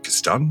when the work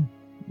is done,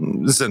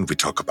 then we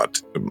talk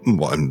about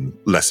more and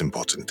less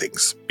important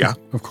things. Yeah?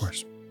 Of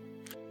course.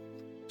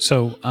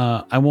 So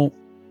I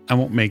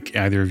won't make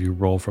either of you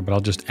roll for it, but I'll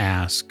just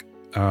ask.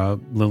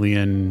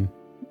 Lillian,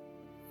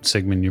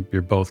 Sigmund,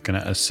 you're both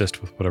going to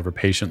assist with whatever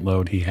patient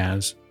load he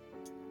has.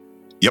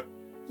 Yep.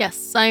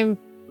 Yes, I'm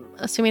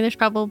assuming there's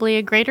probably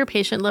a greater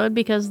patient load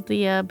because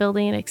the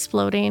building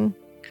exploding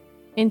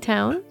in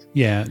town.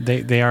 Yeah,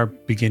 they are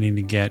beginning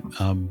to get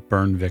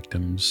burn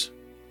victims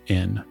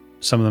in.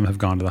 Some of them have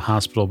gone to the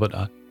hospital,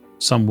 but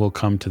some will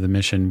come to the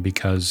mission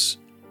because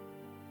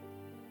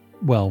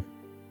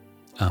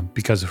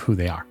of who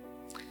they are.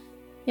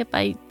 Yep,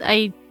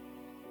 I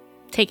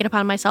take it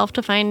upon myself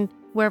to find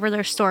wherever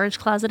their storage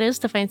closet is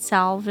to find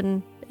salve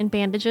and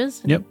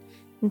bandages.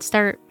 And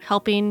start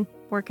helping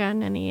work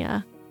on any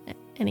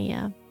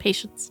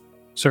patients.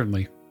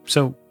 Certainly.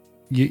 So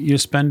you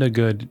spend a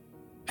good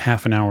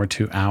half an hour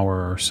to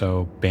hour or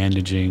so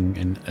bandaging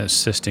and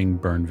assisting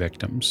burn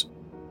victims.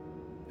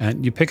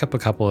 And you pick up a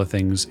couple of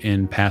things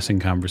in passing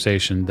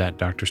conversation that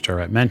Dr.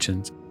 Starrett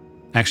mentions.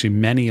 Actually,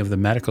 many of the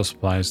medical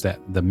supplies that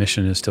the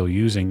mission is still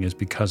using is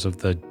because of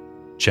the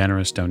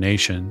generous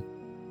donation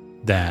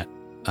that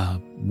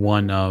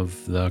one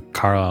of the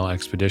Carlisle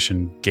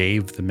expedition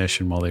gave the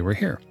mission while they were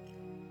here.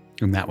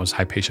 And that was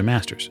Hypatia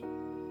Masters.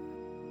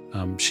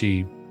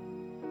 She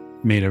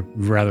made a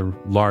rather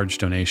large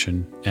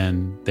donation,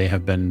 and they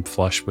have been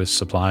flush with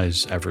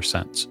supplies ever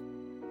since,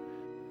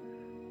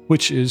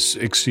 which is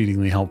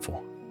exceedingly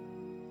helpful.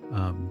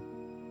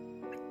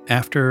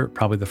 After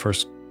probably the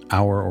first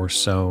hour or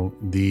so,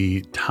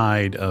 the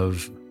tide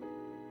of,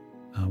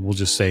 we'll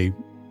just say,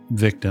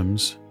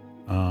 victims,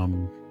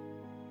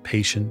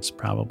 patients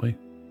probably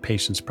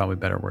a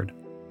better word.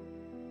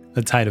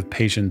 The tide of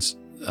patients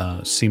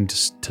seemed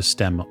to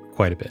stem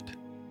quite a bit.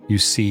 You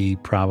see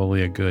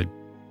probably a good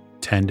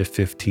 10 to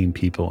 15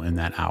 people in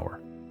that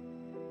hour.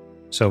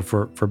 So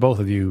for both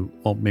of you,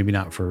 well, maybe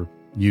not for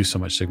you so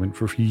much, Sigmund,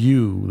 for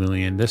you,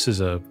 Lillian, this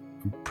is a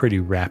pretty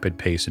rapid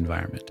pace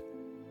environment.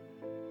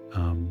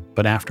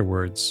 But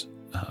afterwards,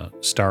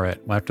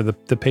 Starrett, after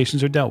the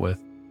patients are dealt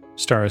with,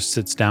 Starrett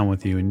sits down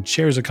with you and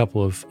shares a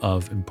couple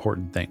of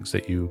important things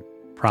that you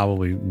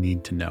probably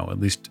need to know, at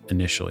least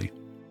initially.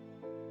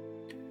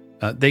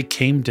 They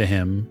came to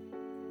him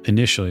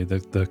initially,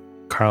 the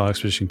Carlisle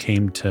expedition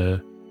came to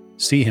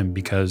see him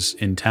because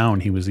in town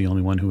he was the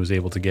only one who was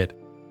able to get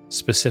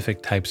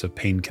specific types of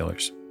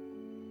painkillers.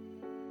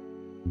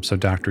 So,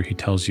 Doctor, he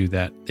tells you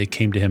that they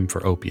came to him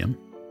for opium.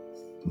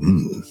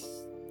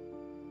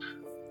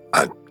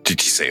 Did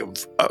he say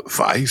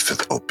why for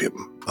the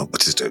opium?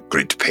 Was it a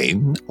great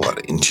pain or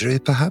injury,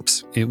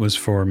 perhaps? It was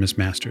for Miss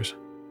Masters.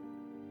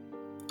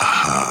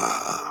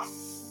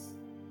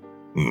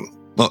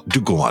 Well,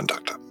 do go on,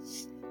 Doctor.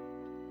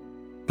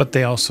 But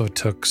they also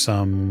took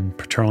some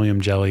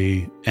petroleum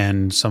jelly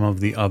and some of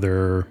the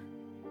other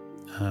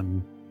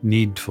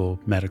needful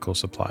medical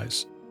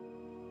supplies.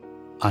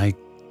 I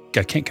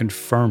can't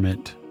confirm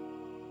it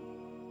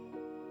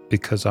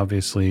because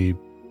obviously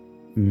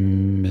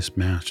Miss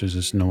Masters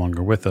is no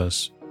longer with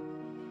us,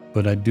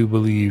 but I do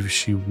believe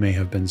she may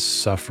have been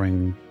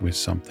suffering with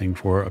something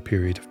for a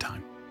period of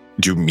time.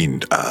 Do you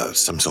mean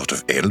some sort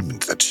of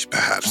ailment that she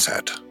perhaps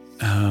had?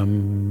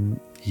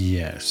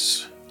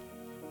 Yes.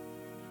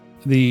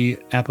 The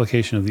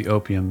application of the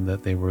opium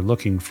that they were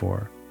looking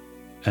for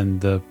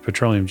and the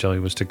petroleum jelly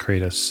was to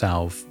create a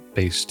salve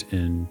based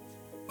in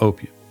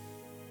opium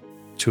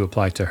to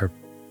apply to her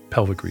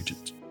pelvic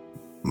regions.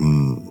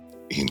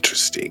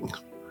 Interesting.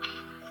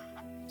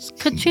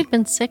 Could she have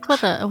been sick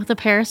with a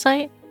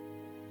parasite?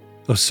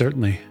 Oh,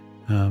 certainly.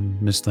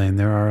 Miss Lane,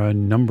 there are a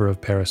number of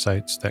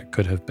parasites that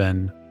could have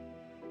been,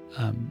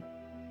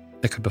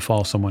 that could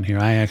befall someone here.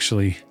 I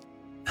actually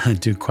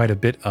do quite a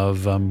bit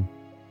of,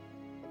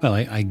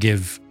 I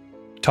give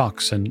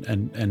talks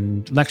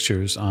and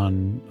lectures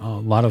on a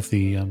lot of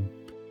the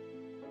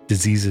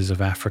diseases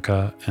of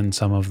Africa and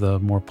some of the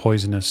more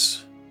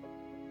poisonous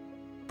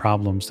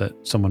problems that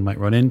someone might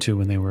run into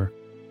when they were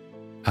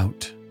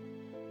out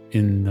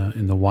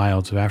in the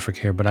wilds of Africa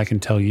here. But I can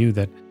tell you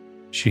that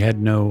she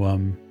had no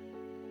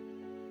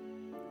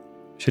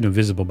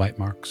visible bite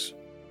marks.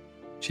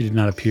 She did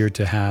not appear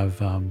to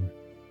have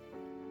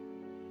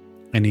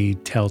any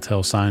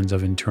telltale signs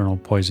of internal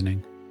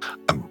poisoning.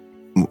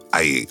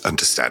 I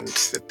understand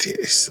that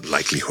the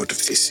likelihood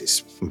of this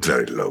is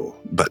very low,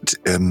 but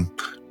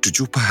did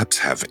you perhaps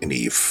have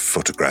any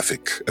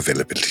photographic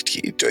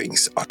availability during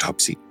this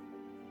autopsy?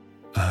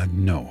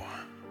 No.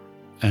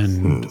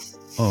 And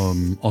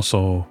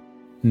also,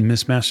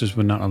 Miss Masters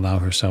would not allow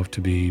herself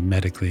to be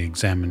medically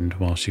examined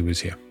while she was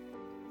here.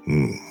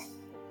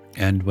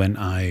 And when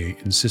I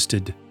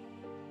insisted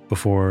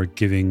before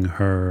giving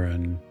her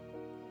and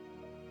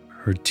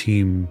her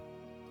team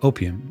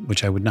opium,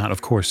 which I would not,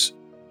 of course,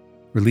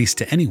 release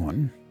to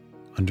anyone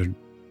under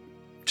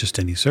just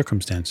any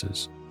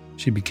circumstances,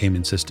 she became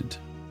insistent.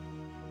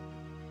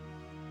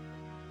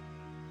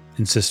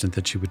 Insistent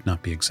that she would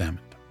not be examined.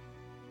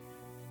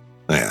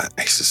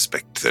 I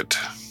suspect that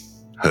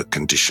her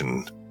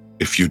condition.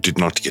 If you did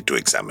not get to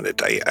examine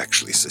it, I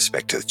actually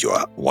suspect that you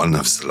are one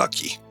of the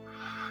lucky.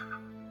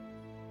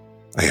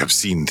 I have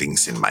seen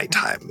things in my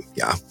time,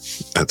 yeah,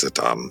 that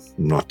are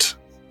not...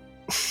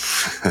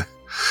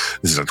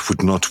 that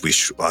would not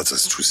wish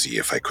others to see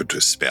if I could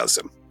spare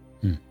them.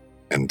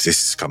 And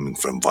this is coming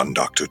from one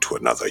doctor to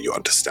another, you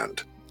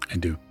understand? I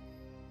do.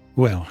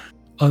 Well,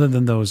 other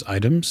than those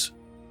items,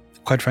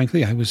 quite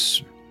frankly, I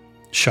was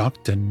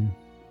shocked and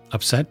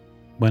upset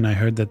when I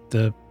heard that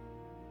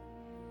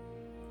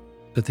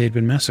they had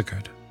been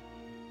massacred.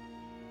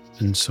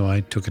 And so I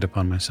took it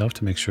upon myself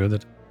to make sure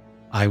that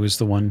I was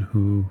the one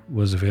who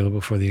was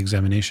available for the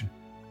examination.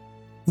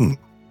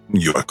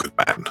 You are a good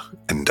man,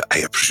 and I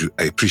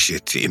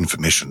appreciate the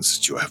information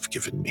that you have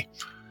given me.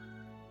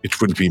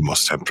 It will be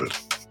most helpful.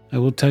 I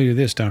will tell you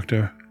this,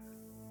 Doctor.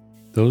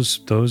 Those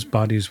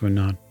bodies were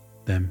not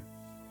them.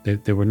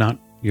 They were not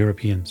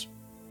Europeans.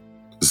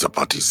 The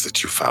bodies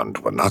that you found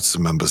were not the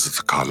members of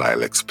the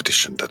Carlisle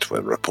expedition that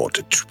were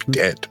reported to be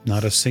dead.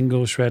 Not a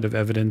single shred of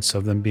evidence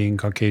of them being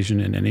Caucasian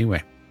in any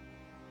way.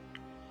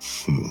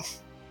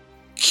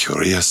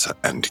 Curious,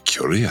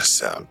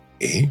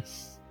 eh?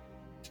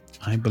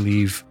 I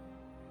believe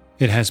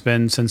it has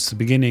been since the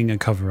beginning a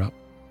cover-up.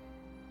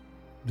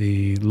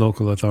 The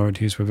local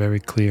authorities were very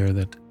clear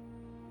that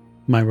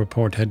my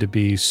report had to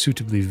be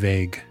suitably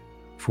vague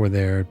for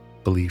their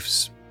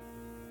beliefs.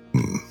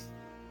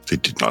 They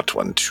did not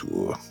want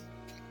to,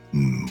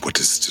 what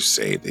is to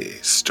say,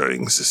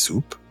 stirring the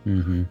soup?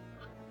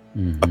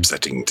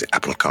 Upsetting the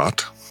apple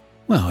cart?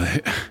 Well,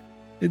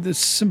 it's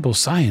simple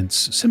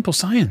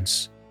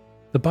science.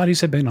 The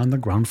bodies had been on the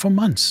ground for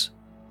months.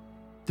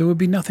 There would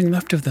be nothing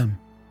left of them.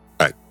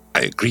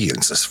 I agree. In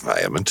this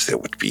environment, there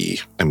would be,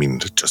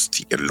 just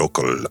the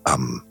local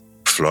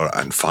flora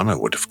and fauna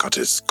would have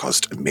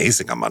caused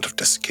amazing amount of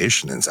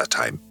desiccation in that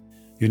time.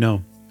 You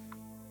know,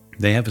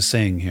 they have a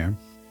saying here,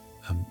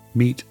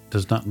 meat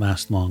does not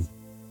last long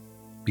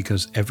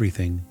because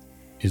everything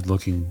is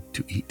looking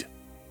to eat.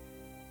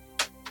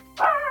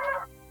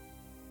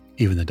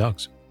 Even the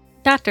dogs.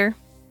 Doctor.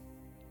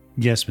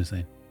 Yes, Miss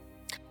Lane.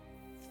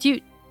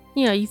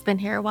 You've been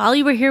here a while.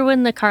 You were here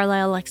when the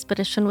Carlisle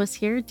expedition was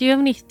here. Do you have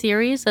any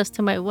theories as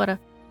to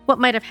what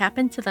might have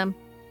happened to them?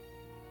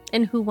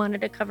 And who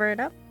wanted to cover it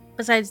up?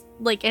 Besides,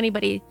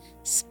 anybody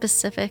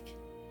specific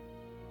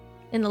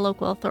in the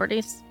local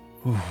authorities?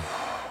 Ooh,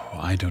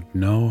 I don't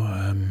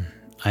know.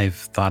 I've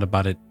thought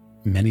about it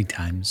many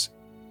times.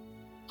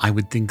 I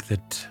would think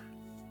that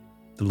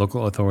the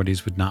local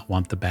authorities would not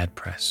want the bad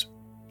press.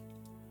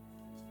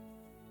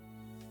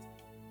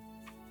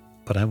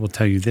 But I will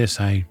tell you this,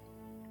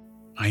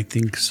 I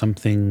think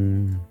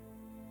something,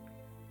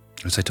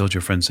 as I told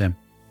your friend Sam,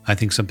 I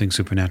think something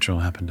supernatural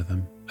happened to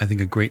them. I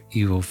think a great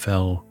evil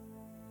fell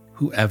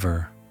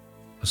whoever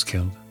was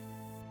killed.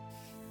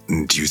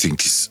 Do you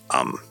think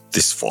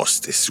this force,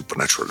 this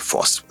supernatural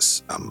force,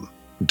 was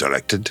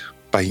directed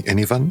by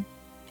anyone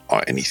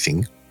or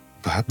anything,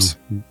 perhaps?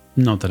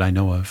 Not that I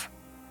know of.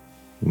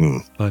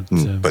 But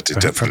it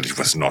definitely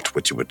was not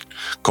what you would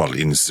call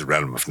in the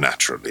realm of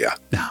natural, yeah.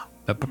 No,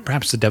 but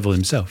perhaps the devil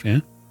himself, yeah?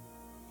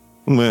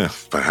 Well,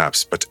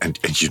 perhaps, but and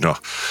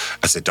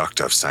as a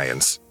doctor of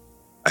science,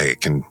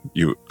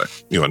 you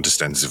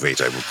understand the weight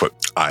I will put.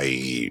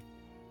 I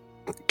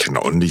can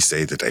only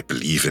say that I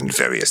believe in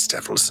various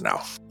devils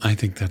now. I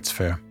think that's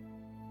fair.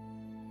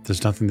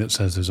 There's nothing that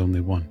says there's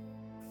only one.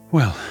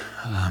 Well,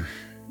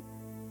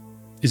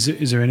 is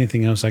there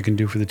anything else I can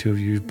do for the two of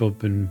you? You've both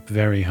been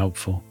very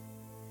helpful.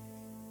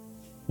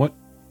 What?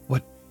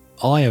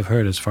 All I have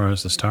heard as far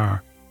as the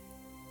star,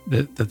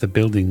 that the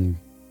building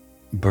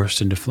burst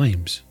into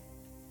flames.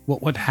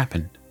 What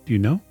happened? Do you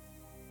know?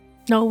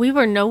 No, we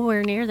were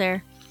nowhere near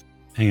there.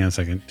 Hang on a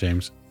second,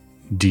 James.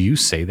 Do you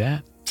say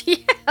that? Yeah.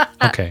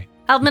 Okay.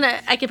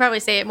 I could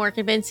probably say it more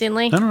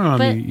convincingly. No.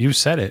 You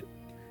said it.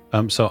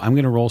 So I'm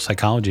going to roll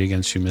psychology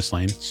against you, Miss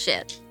Lane.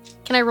 Shit.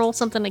 Can I roll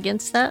something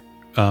against that?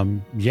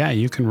 Yeah,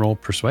 you can roll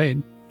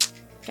persuade.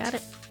 Got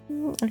it.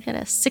 I got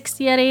a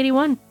 60 out of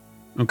 81.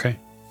 Okay.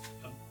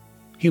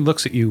 He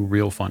looks at you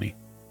real funny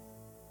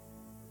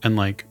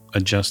and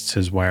adjusts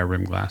his wire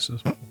rim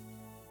glasses.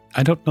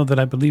 I don't know that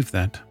I believe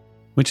that,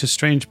 which is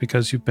strange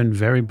because you've been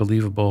very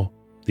believable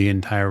the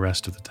entire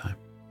rest of the time.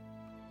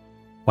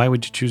 Why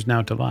would you choose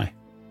now to lie?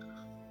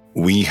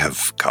 We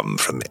have come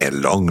from a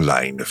long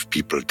line of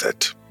people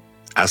that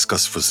ask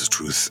us for the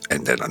truth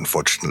and then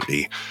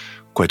unfortunately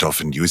quite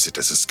often use it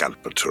as a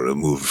scalpel to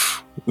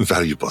remove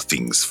valuable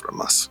things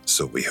from us.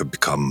 So we have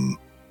become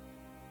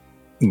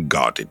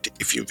guarded,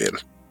 if you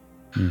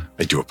will.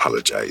 I do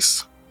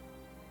apologize.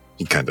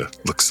 He kind of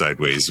looks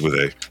sideways with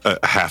a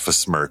half a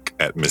smirk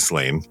at Miss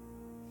Lane.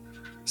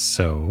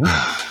 So?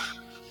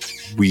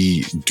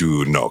 We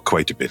do know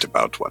quite a bit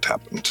about what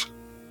happened.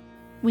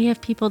 We have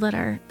people that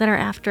are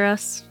after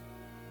us.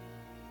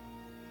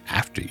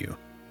 After you?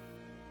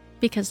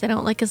 Because they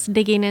don't like us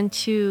digging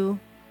into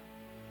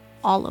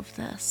all of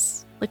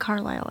this. The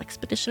Carlisle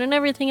expedition and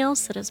everything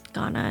else that has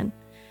gone on.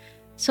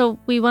 So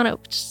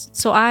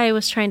I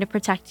was trying to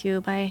protect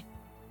you by,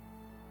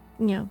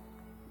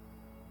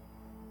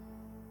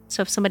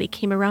 So if somebody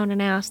came around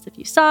and asked if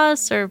you saw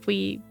us or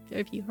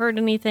if you heard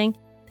anything,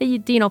 that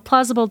you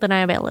plausible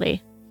deniability.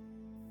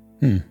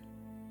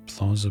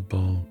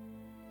 Plausible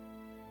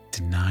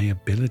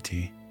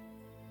deniability.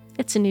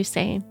 It's a new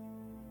saying.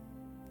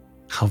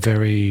 How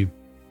very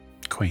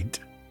quaint.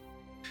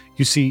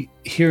 You see,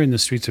 here in the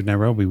streets of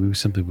Nairobi, we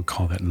simply would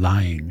call that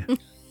lying.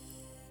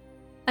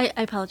 I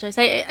apologize.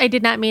 I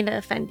did not mean to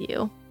offend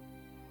you.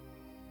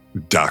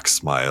 Doc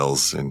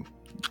smiles and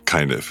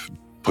kind of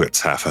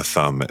puts half a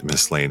thumb at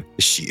Miss Lane.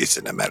 She is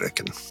an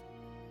American.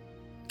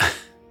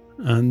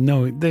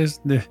 No,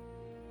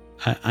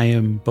 I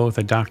am both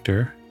a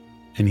doctor,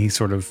 and he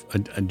sort of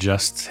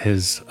adjusts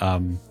his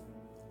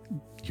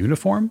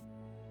uniform,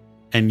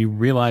 and you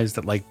realize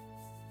that, like,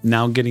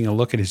 now getting a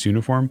look at his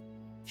uniform,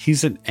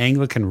 he's an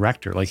Anglican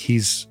rector, like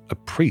he's a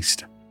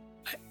priest.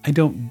 I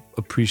don't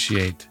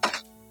appreciate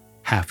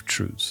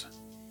half-truths,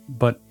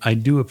 but I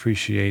do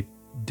appreciate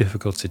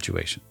difficult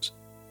situations.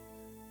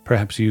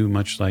 Perhaps you,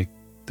 much like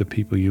the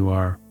people you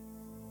are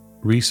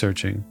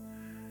researching,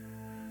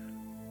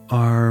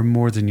 are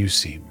more than you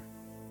seem.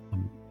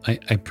 I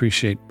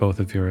appreciate both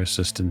of your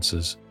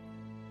assistances.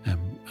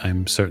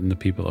 I'm certain the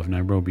people of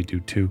Nairobi do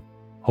too.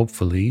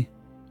 Hopefully,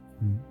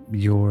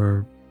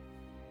 your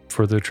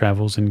further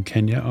travels in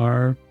Kenya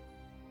are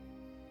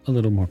a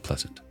little more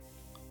pleasant.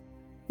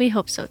 We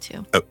hope so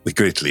too. We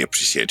greatly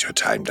appreciate your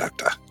time,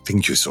 Doctor.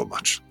 Thank you so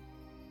much.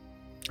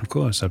 Of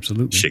course,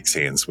 absolutely. Shakes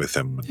hands with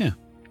him. Yeah.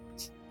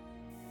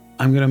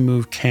 I'm going to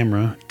move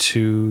camera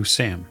to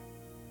Sam,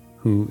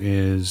 who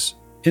is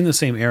in the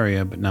same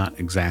area, but not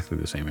exactly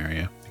the same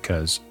area,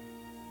 because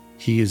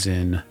he is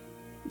in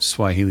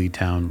Swahili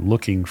Town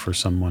looking for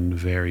someone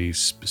very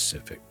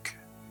specific.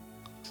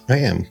 I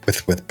am,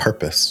 with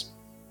purpose.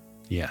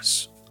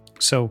 Yes.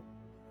 So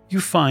you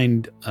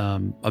find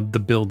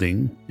the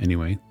building,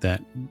 anyway,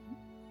 that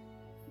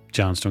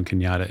Johnstone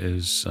Kenyatta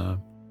is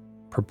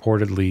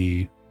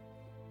purportedly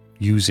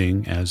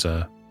using as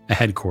a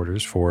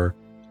headquarters for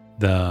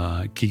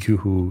the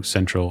Kikuyu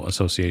Central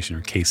Association,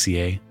 or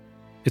KCA.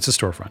 It's a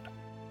storefront.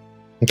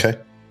 Okay.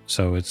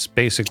 So it's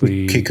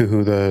basically...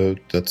 Kikuyu,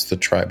 that's the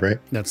tribe, right?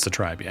 That's the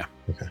tribe, yeah.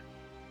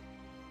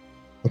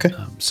 Okay.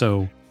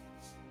 So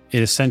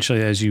it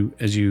essentially, as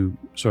you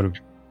sort of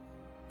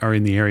are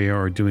in the area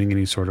or doing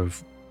any sort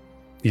of,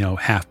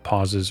 half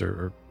pauses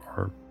or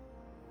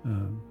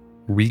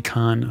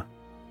recon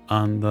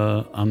on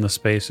the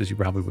space, as you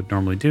probably would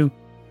normally do,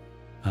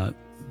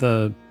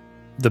 the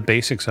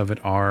basics of it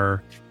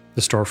are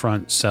the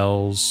storefront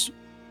sells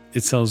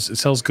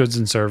goods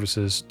and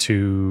services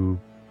to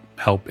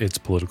help its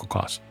political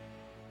cause.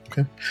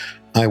 Okay.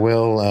 I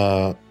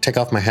will take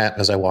off my hat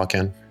as I walk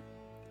in.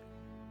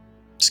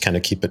 Just kind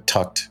of keep it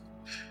tucked.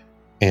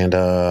 And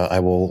I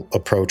will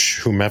approach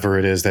whomever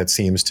it is that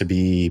seems to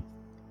be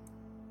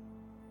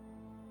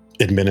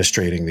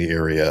administrating the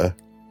area.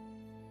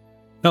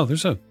 No,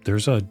 there's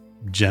a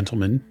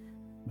gentleman,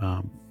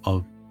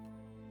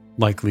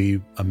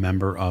 likely a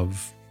member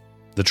of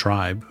the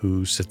tribe,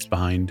 who sits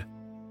behind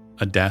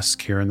a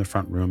desk here in the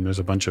front room. There's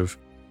a bunch of,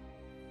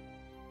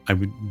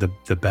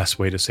 the best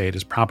way to say it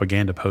is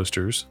propaganda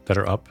posters that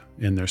are up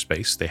in their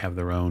space. They have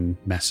their own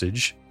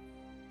message.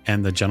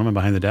 And the gentleman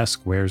behind the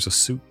desk wears a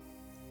suit.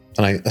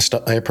 And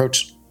I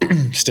approach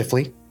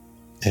stiffly,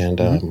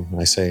 and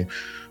I say,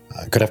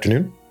 good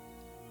afternoon.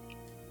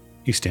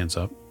 He stands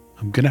up.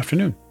 Good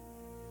afternoon.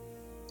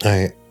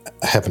 I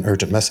have an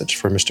urgent message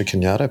for Mr.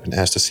 Kenyatta. I've been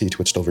asked to see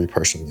to its delivery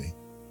personally.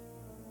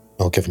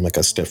 I'll give him like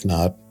a stiff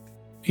nod.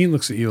 He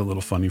looks at you a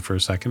little funny for a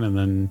second and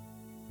then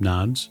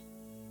nods.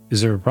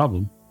 Is there a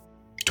problem?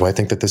 Do I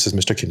think that this is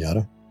Mr.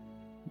 Kenyatta?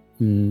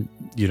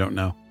 You don't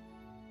know.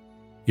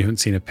 You haven't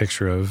seen a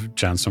picture of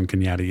Johnstone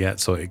Kenyatta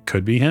yet, so it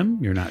could be him.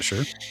 You're not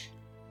sure.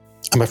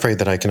 I'm afraid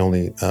that I can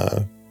only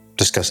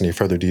discuss any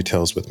further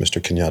details with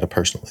Mr. Kenyatta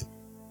personally.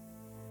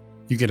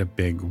 You get a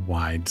big,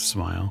 wide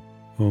smile.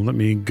 Well, let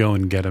me go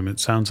and get him. It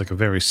sounds like a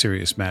very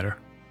serious matter.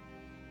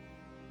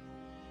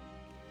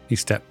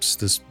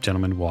 This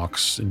gentleman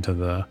walks into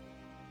the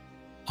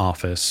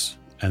office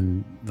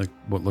and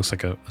what looks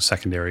like a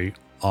secondary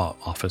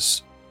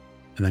office,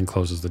 and then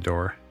closes the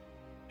door.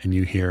 And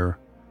you hear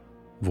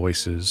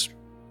voices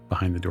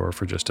behind the door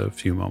for just a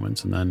few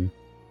moments. And then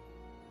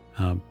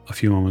a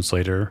few moments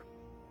later,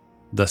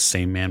 the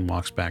same man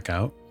walks back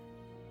out,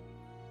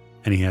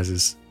 and he has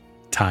his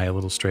tie a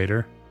little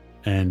straighter,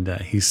 and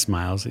he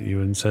smiles at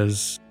you and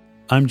says,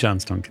 I'm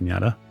Johnstone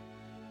Kenyatta.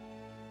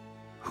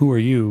 Who are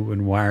you,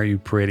 and why are you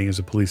parading as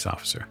a police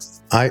officer?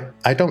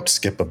 I don't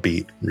skip a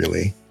beat,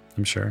 really.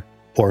 I'm sure.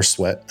 Or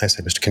sweat. I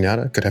say, Mr.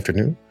 Kenyatta, good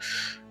afternoon.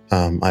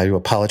 I do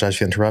apologize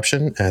for the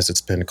interruption, as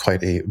it's been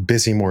quite a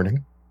busy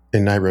morning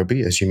in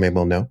Nairobi, as you may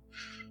well know.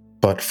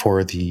 But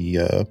for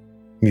the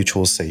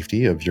mutual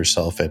safety of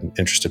yourself and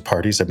interested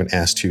parties, I've been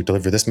asked to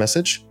deliver this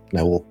message, and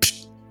I will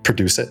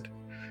produce it.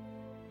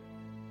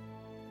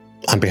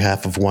 On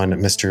behalf of one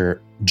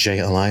Mr. J.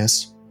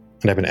 Elias,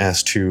 and I've been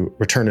asked to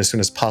return as soon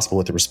as possible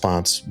with a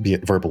response, be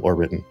it verbal or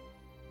written.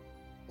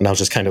 And I'll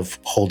just kind of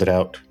hold it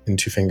out in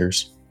two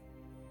fingers.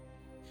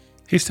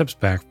 He steps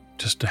back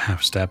just a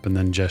half step and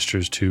then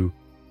gestures to,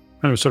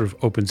 kind of sort of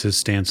opens his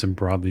stance and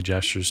broadly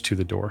gestures to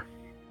the door.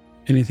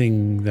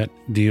 Anything that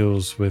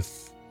deals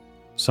with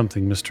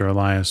something Mr.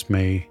 Elias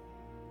may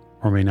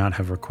or may not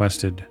have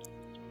requested,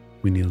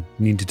 we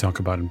need to talk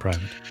about in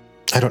private.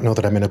 I don't know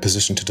that I'm in a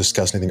position to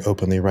discuss anything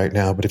openly right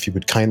now, but if you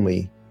would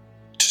kindly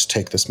just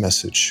take this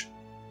message,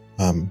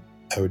 I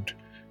would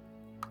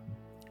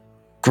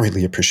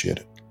greatly appreciate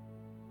it.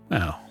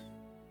 Well,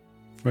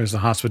 where's the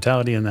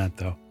hospitality in that,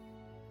 though?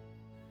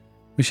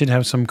 We should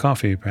have some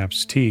coffee,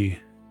 perhaps tea.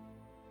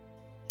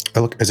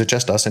 Oh, look, is it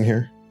just us in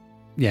here?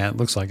 Yeah, it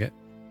looks like it.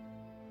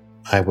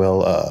 I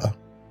will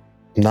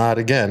nod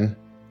again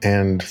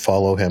and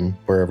follow him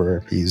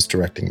wherever he's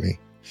directing me.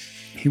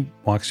 He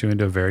walks you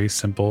into a very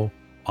simple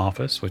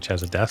office, which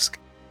has a desk,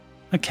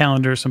 a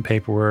calendar, some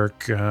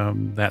paperwork,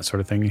 that sort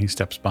of thing. He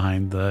steps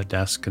behind the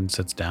desk and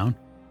sits down.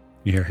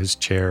 You hear his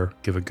chair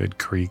give a good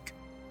creak.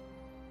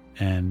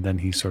 And then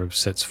he sort of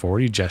sits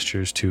forward. He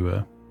gestures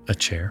to a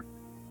chair.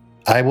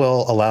 I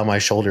will allow my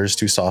shoulders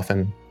to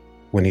soften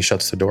when he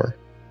shuts the door.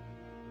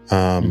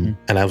 And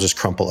I'll just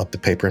crumple up the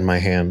paper in my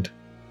hand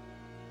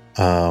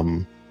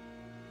and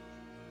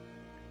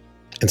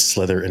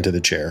slither into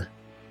the chair.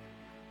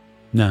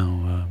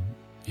 Now,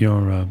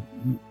 your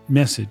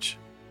message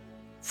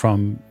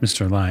from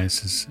Mr.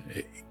 Elias is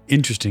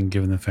interesting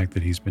given the fact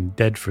that he's been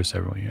dead for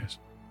several years.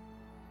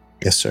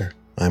 Yes, sir.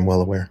 I'm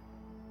well aware.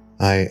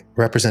 I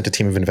represent a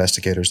team of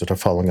investigators that are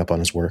following up on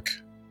his work,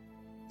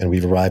 and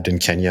we've arrived in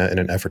Kenya in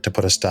an effort to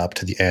put a stop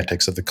to the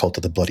antics of the cult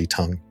of the bloody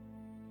tongue.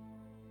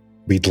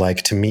 We'd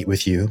like to meet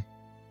with you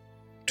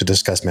to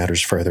discuss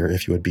matters further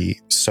if you would be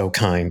so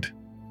kind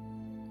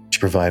to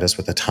provide us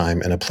with a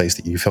time and a place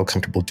that you feel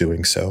comfortable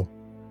doing so.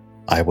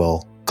 I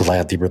will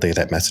gladly relay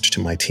that message to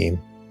my team.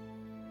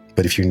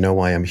 But if you know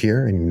why I'm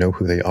here and you know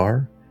who they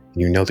are,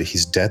 and you know that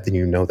he's dead, then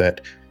you know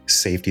that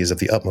safety is of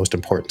the utmost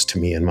importance to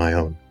me and my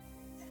own.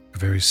 A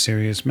very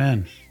serious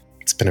man.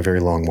 It's been a very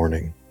long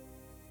morning.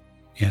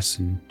 Yes,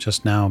 and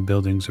just now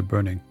buildings are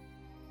burning.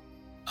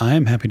 I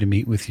am happy to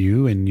meet with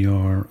you and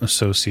your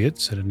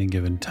associates at any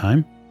given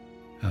time,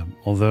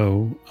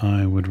 although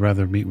I would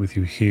rather meet with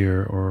you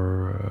here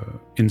or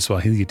in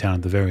Swahili Town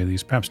at the very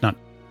least. Perhaps not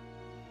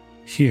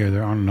here.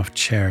 There aren't enough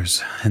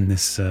chairs in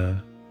this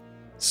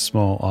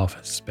small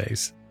office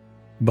space.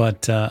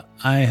 But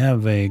I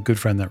have a good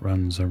friend that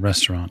runs a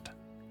restaurant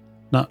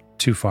not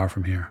too far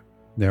from here.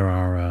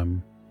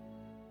 There's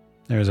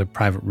a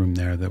private room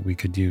there that we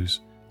could use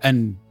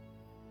and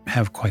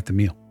have quite the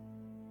meal.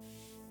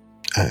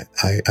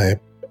 I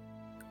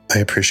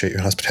appreciate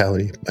your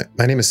hospitality.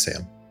 My name is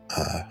Sam.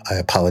 I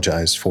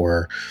apologize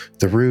for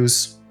the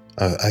ruse.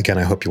 Again,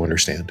 I hope you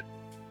understand.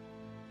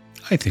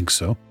 I think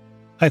so.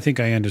 I think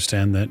I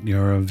understand that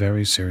you're a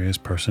very serious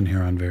person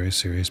here on very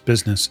serious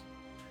business.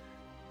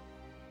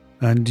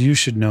 And you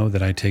should know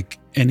that I take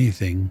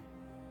anything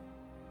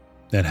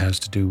that has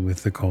to do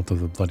with the cult of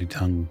the bloody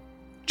tongue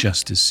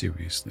just as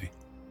seriously.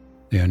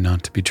 They are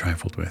not to be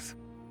trifled with.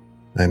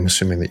 I'm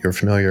assuming that you're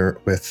familiar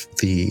with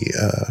the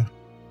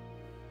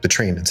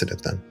train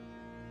incident then.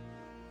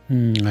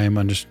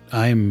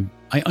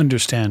 I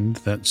understand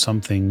that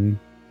something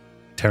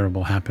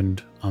terrible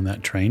happened on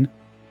that train.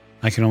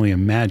 I can only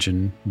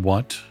imagine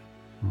what.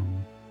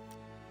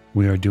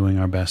 We are doing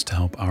our best to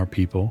help our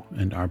people,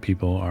 and our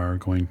people are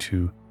going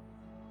to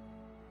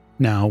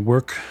now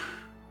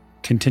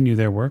continue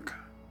their work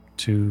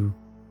to,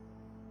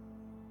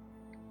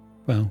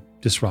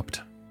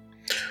 disrupt.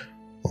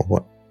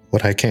 Well,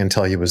 what I can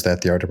tell you is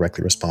that they are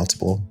directly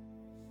responsible.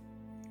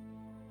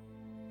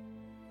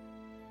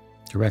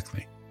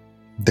 Directly?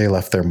 They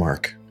left their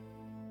mark.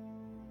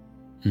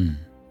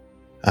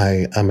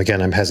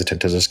 I'm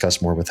hesitant to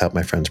discuss more without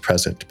my friends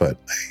present, but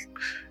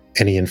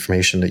any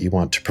information that you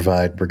want to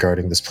provide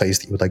regarding this place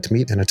that you would like to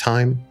meet and a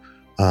time,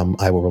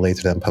 I will relay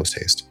to them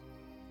post-haste.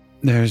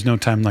 There's no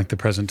time like the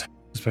present,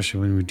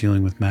 especially when we're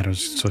dealing with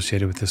matters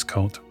associated with this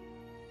cult.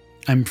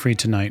 I'm free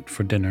tonight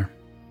for dinner.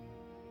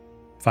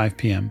 5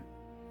 p.m.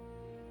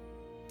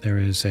 There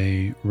is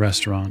a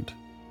restaurant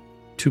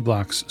 2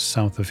 blocks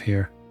south of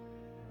here.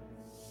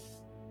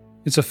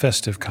 It's a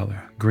festive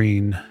color,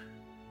 green,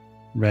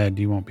 red.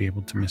 You won't be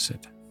able to miss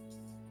it.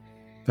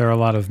 There are a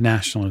lot of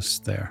nationalists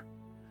there.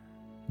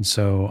 And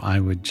so I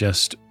would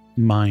just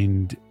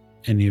mind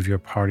any of your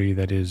party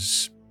that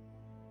is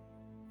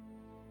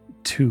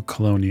too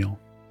colonial.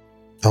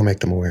 I'll make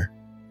them aware.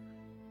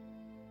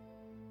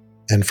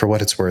 And for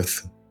what it's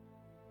worth,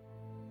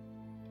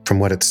 from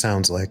what it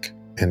sounds like,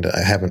 and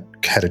I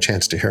haven't had a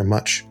chance to hear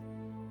much,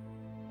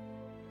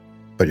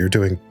 but you're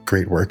doing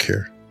great work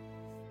here.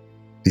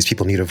 These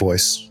people need a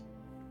voice.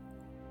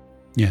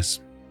 Yes,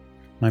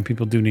 my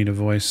people do need a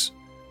voice.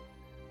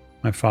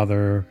 My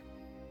father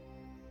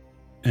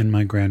and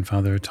my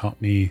grandfather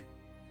taught me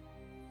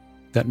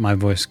that my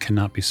voice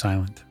cannot be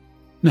silent.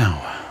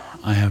 Now,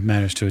 I have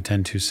matters to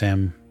attend to,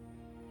 Sam.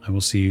 I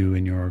will see you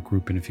in your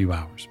group in a few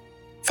hours.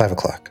 5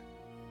 o'clock.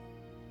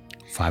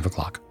 5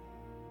 o'clock.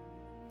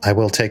 I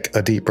will take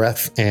a deep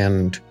breath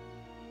and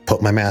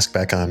put my mask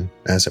back on,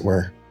 as it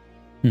were.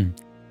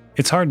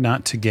 it's hard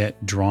not to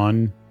get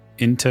drawn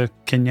into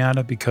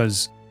Kenyatta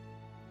because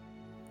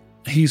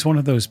he's one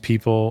of those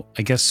people,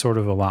 I guess sort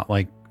of a lot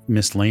like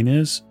Miss Lane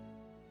is,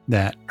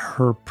 that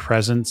her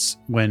presence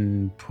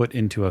when put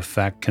into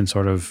effect can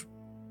sort of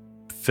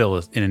fill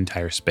an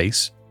entire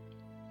space.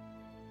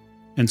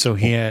 And so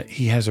he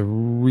has a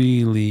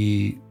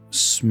really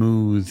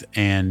smooth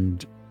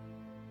and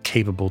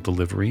capable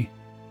delivery.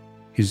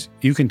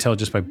 You can tell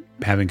just by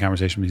having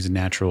conversation, he's a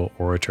natural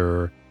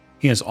orator.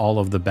 He has all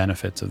of the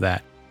benefits of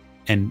that.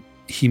 And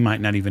he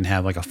might not even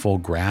have like a full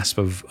grasp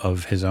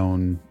of his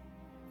own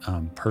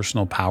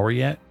personal power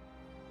yet.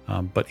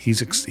 But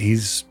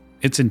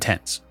it's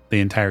intense. The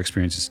entire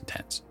experience is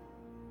intense.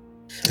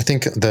 I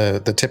think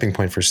the tipping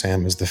point for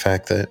Sam is the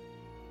fact that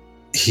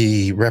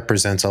he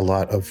represents a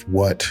lot of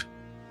what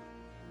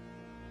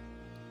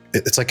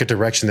it's like a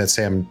direction that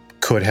Sam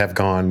could have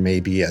gone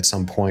maybe at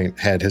some point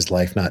had his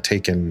life not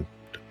taken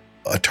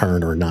a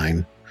turn or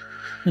 9.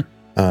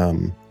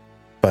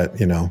 But,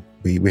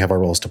 we have our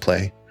roles to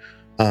play.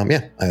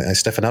 I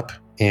stiffen up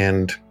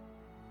and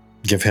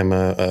give him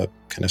a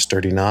kind of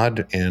sturdy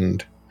nod.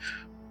 And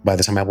by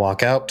the time I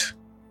walk out,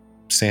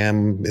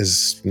 Sam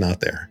is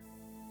not there.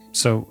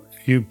 So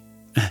you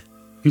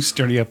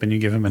sturdy up and you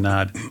give him a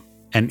nod.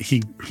 And he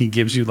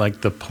gives you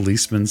like the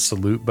policeman's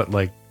salute, but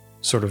like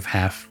sort of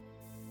half.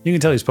 You can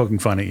tell he's poking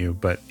fun at you,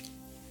 but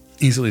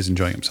easily is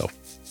enjoying himself.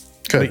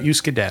 Good. But you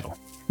skedaddle.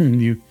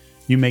 You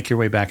make your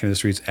way back into the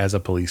streets as a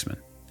policeman.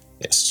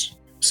 Yes.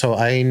 So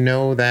I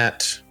know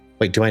that...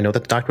 Wait, do I know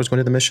that the doctor was going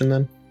to the mission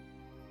then?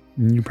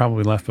 You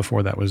probably left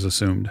before that was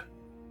assumed.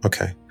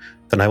 Okay.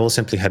 Then I will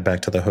simply head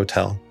back to the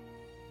hotel.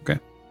 Okay.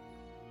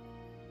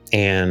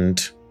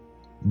 And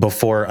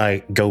before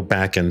I go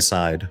back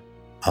inside,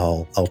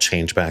 I'll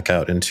change back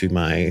out into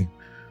my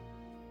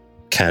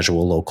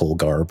casual local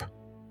garb.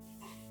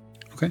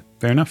 Okay,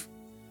 fair enough.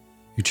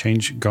 You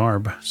change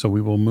garb, so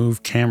we will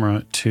move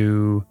camera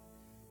to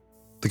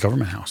the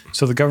government house.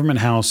 So the government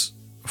house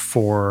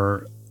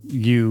for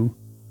you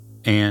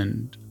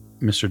and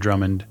Mr.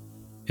 Drummond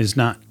is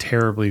not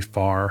terribly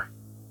far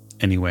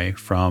anyway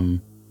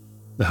from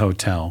the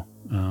hotel,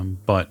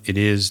 but it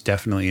is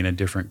definitely in a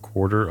different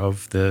quarter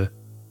of the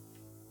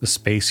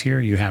space here.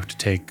 You have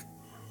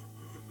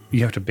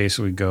to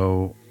basically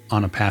go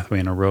on a pathway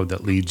and a road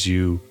that leads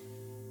you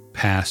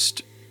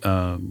past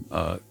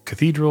a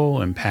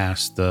cathedral and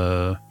past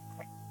the,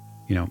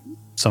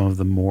 some of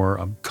the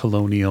more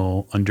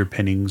colonial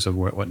underpinnings of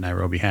what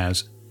Nairobi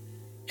has.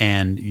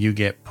 And you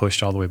get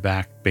pushed all the way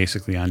back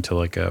basically onto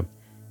like a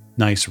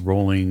nice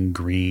rolling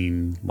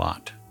green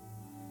lot.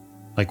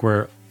 Like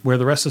where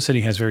the rest of the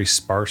city has very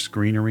sparse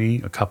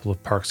greenery, a couple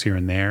of parks here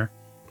and there.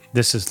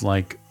 This is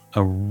like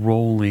a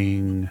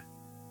rolling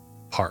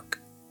park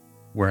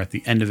where at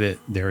the end of it,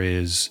 there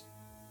is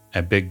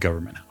a big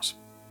government house.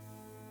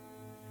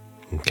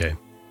 Okay.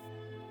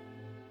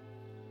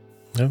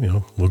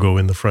 Well, we'll go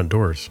in the front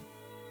doors.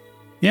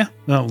 Yeah,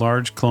 a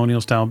large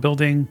colonial style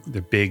building,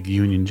 the big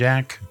Union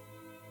Jack.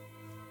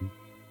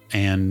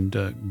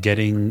 And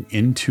getting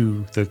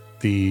into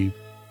the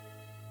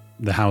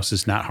house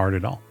is not hard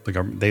at all.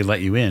 They let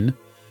you in.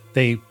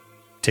 They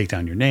take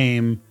down your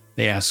name.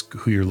 They ask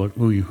who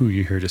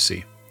you're here to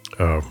see.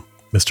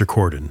 Mr.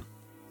 Corden.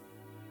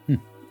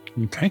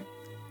 Okay.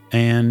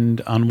 And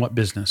on what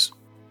business?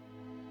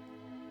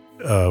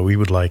 We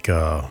would like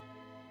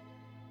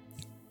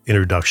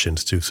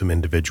introductions to some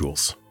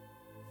individuals.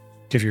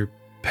 Give your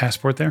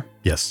passport there?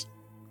 Yes.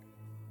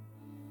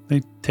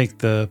 They take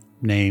the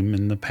name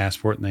and the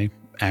passport and they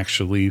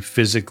actually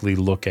physically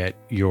look at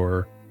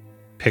your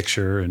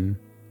picture and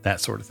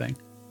that sort of thing.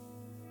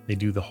 They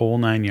do the whole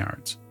 9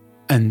 yards.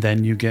 And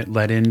then you get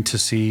let in to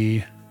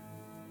see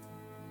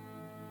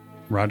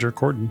Roger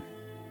Corden,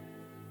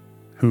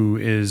 who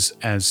is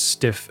as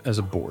stiff as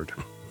a board.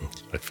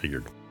 I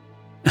figured.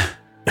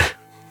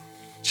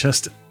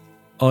 Just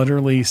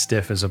utterly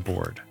stiff as a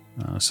board.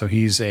 So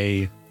he's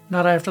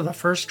Not after the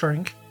first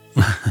drink.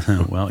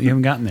 Well, you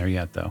haven't gotten there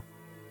yet, though.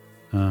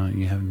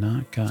 You have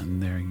not gotten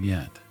there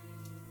yet.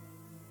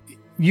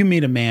 You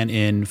meet a man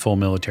in full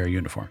military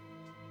uniform.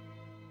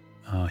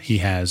 He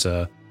has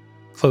a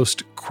close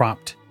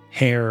cropped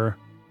hair,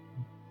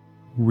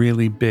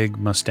 really big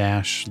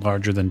mustache,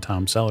 larger than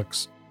Tom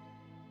Selleck's.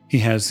 He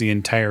has the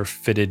entire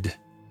fitted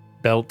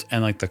belt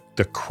and like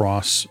the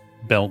cross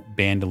belt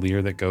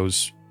bandolier that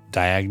goes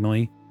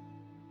diagonally.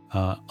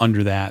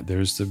 Under that,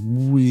 there's the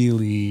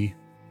really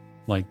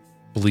like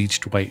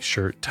bleached white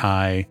shirt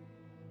tie.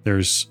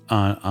 There's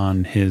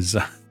on his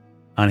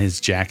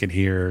jacket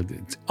here,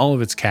 all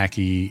of it's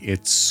khaki.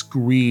 It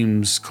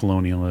screams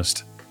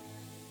colonialist.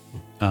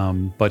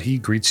 But he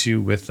greets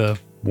you with a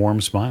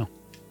warm smile.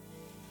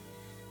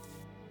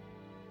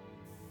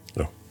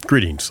 Oh,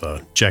 greetings,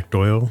 Jack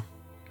Doyle.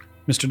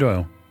 Mr.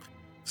 Doyle.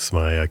 This is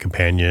my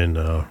companion,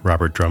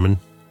 Robert Drummond.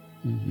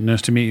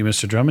 Nice to meet you,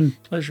 Mr. Drummond.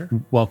 Pleasure.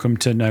 Welcome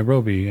to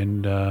Nairobi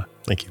and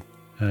Thank you.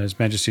 His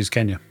Majesty's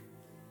Kenya.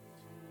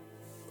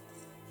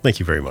 Thank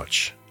you very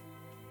much.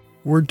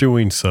 We're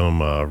doing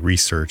some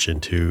research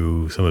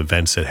into some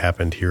events that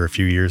happened here a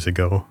few years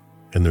ago,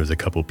 and there's a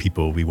couple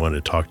people we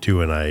wanted to talk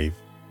to, and I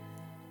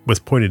was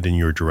pointed in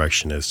your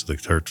direction as the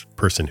third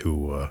person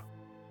who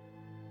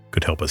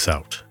could help us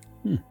out.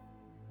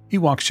 He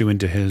walks you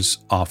into his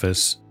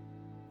office,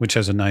 which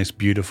has a nice,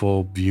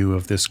 beautiful view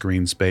of this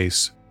green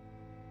space.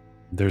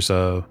 There's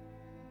a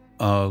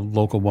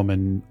local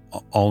woman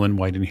all in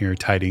white in here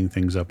tidying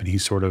things up, and he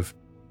sort of,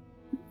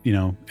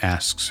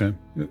 asks,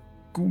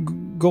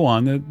 go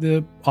on,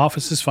 the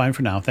office is fine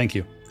for now, thank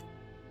you.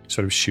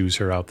 Sort of shoos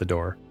her out the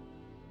door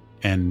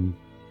and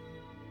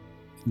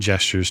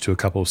gestures to a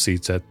couple of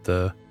seats at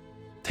the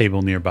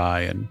table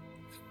nearby. And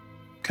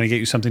can I get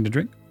you something to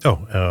drink?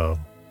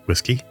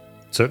 Whiskey?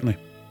 Certainly.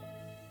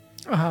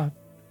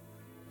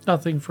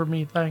 Nothing for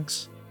me,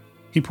 thanks.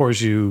 He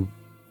pours you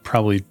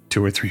probably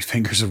 2 or 3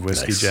 fingers of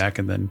whiskey, Nice. Jack,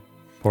 and then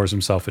pours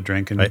himself a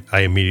drink and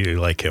I immediately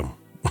like him.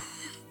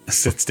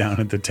 sits down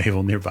at the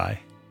table nearby.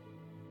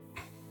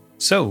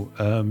 So,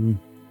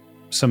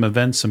 some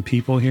events, some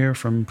people here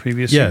from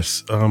previous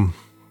years? Yes.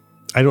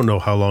 I don't know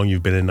how long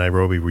you've been in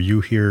Nairobi. Were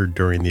you here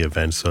during the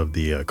events of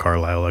the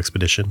Carlisle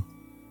expedition?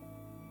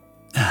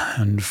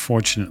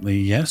 Unfortunately,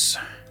 yes.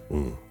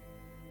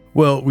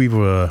 Well, we've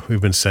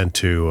been sent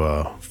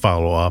to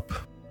follow up.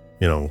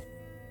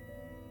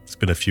 It's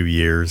been a few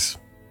years.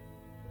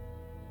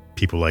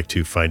 People like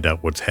to find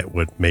out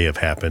what may have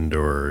happened,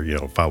 or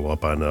follow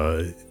up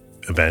on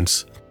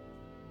events.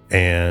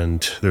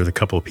 And there's a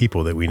couple of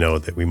people that we know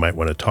that we might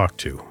want to talk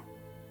to.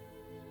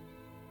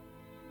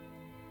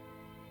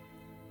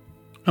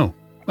 Oh,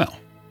 well,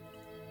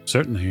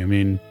 certainly. I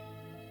mean,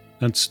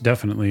 that's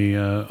definitely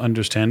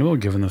understandable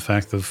given the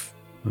fact of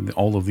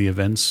all of the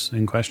events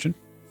in question.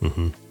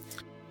 Mm-hmm.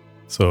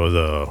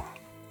 So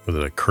was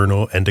it a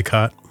Colonel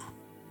Endicott?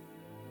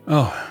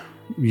 Oh,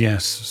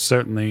 yes,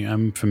 certainly.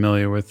 I'm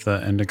familiar with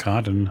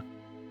Endicott and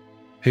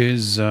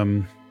his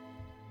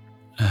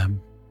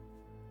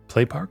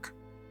play park.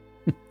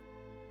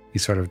 He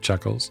sort of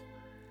chuckles.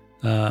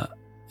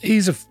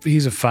 He's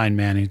a fine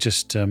man. He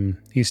just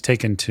he's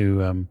taken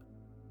to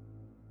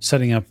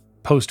setting up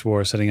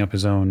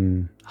his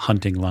own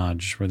hunting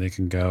lodge where they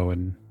can go,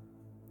 and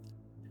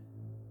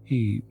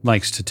he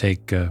likes to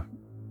take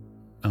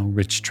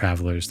rich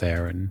travelers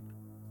there and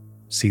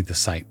see the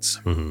sights.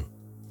 Mm-hmm.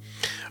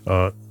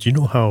 Do you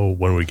know how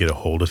one would get a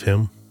hold of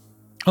him?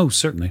 Oh,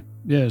 certainly.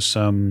 Yes,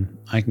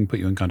 I can put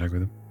you in contact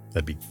with him.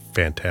 That'd be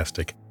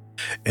fantastic.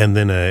 And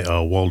then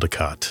a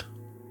Waldecott.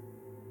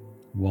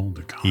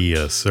 Waldecott. He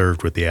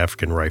served with the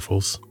African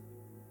Rifles.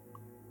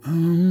 I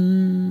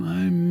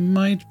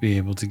might be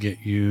able to get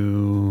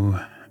you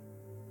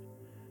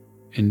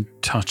in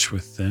touch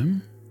with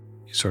them.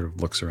 He sort of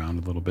looks around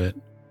a little bit.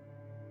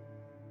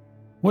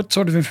 What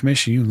sort of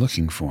information are you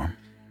looking for?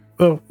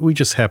 Well, we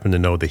just happen to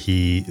know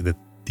that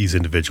these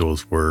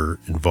individuals were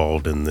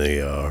involved in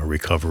the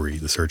recovery,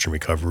 the search and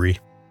recovery.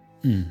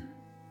 And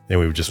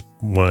we just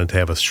wanted to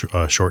have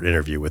a short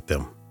interview with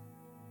them.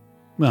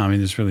 Well, I mean,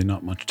 there's really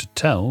not much to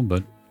tell,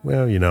 but...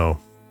 Well,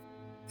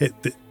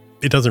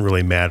 it doesn't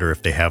really matter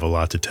if they have a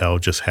lot to tell.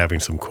 Just having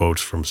some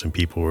quotes from some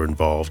people who were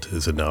involved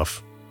is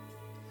enough.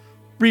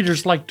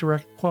 Readers like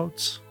direct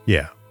quotes.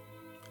 Yeah.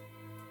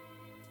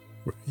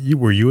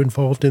 Were you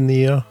involved in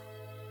the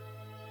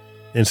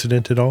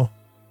incident at all?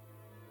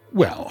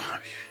 Well,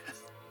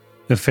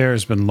 the fair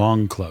has been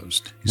long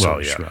closed. He sort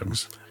of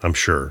shrugs. I'm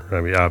sure.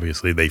 I mean,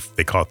 obviously, they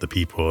caught the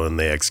people and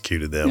they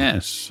executed them.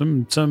 Yes,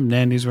 some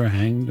nandies were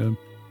hanged.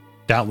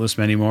 Doubtless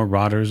many more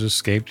rotters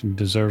escaped and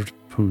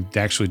who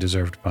actually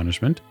deserved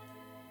punishment.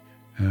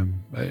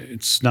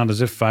 It's not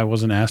as if I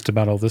wasn't asked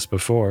about all this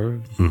before.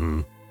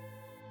 Mm-hmm.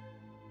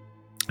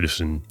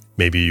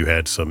 Maybe you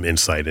had some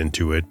insight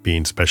into it,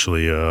 being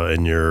especially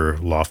in your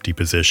lofty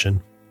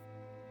position.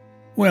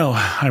 Well,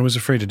 I was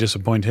afraid to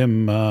disappoint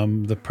him,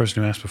 the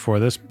person who asked before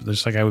this,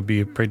 just like I would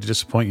be afraid to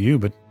disappoint you,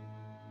 but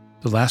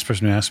the last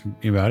person who asked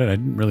me about it, I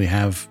didn't really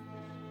have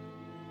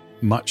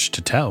much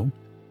to tell.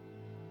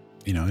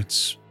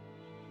 It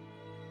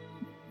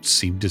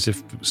seemed as if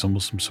it was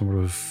almost some sort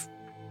of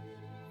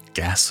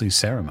ghastly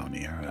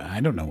ceremony, or I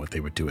don't know what they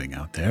were doing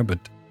out there, but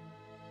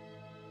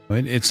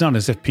it's not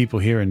as if people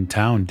here in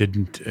town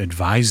didn't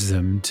advise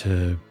them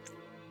to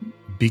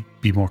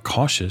be more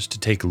cautious, to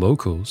take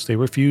locals. They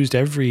refused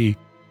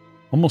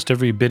almost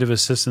every bit of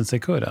assistance they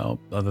could,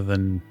 other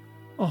than...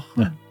 Oh,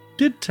 who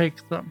did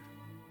take them?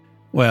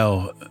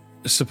 Well,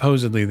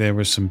 supposedly there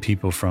were some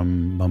people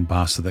from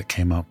Mombasa that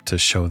came up to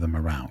show them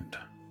around.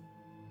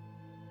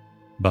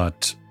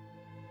 But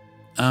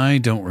I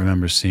don't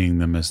remember seeing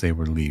them as they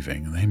were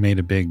leaving. They made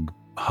a big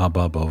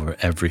hubbub over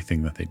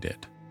everything that they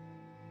did,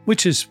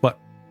 which is what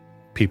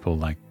people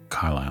like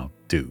Carlisle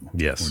do.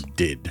 Yes. Or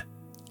did.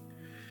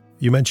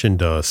 You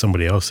mentioned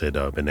somebody else had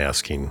been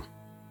asking.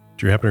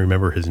 Do you happen to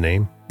remember his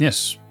name?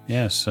 Yes.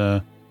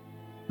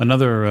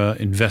 Another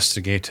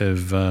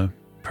investigative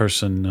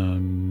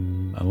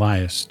person,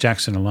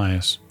 Jackson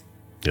Elias.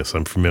 Yes,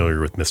 I'm familiar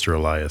with Mr.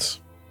 Elias.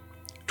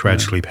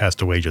 Tragically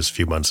passed away just a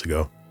few months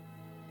ago.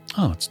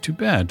 Oh, it's too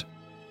bad.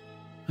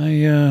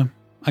 I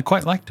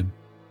quite liked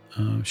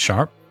him.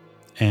 Sharp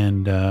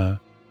and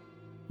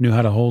knew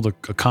how to hold a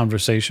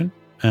conversation.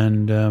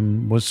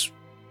 and was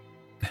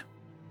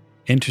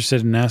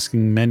interested in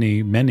asking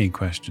many, many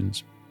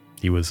questions.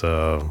 He was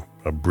a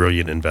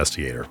brilliant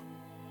investigator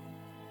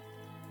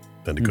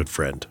and a good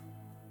friend.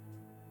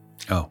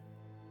 Oh,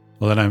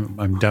 well, then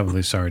I'm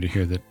doubly sorry to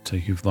hear that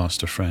you've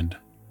lost a friend.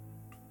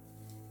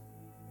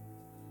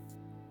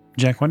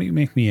 Jack, why don't you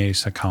make me a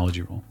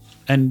psychology roll?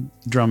 And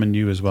Drummond,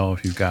 you as well,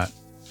 if you've got.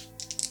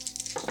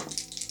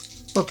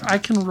 Look, I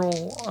can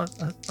roll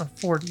a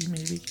 40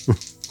 maybe.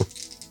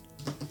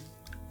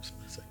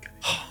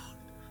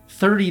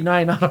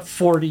 39 out of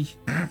 40.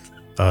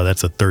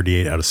 That's a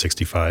 38 out of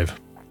 65.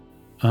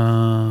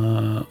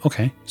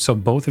 Okay. So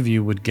both of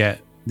you would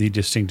get the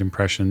distinct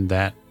impression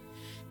that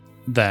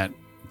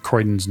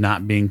Croydon's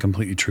not being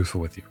completely truthful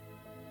with you.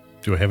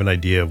 Do I have an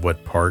idea of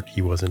what part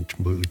he wasn't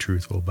completely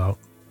truthful about?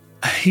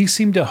 He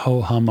seemed to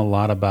ho-hum a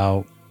lot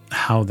about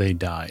how they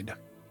died.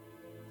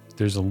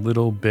 There's a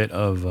little bit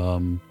of,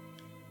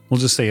 we'll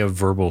just say a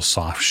verbal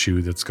soft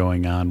shoe that's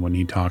going on when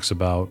he talks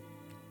about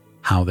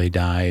how they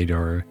died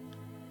or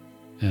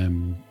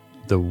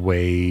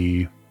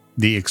the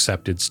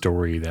accepted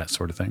story, that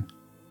sort of thing.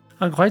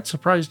 I'm quite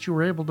surprised you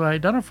were able to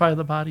identify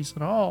the bodies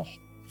at all,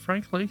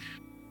 frankly.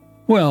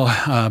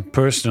 Well,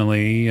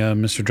 personally,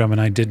 Mr. Drummond,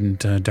 I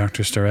didn't.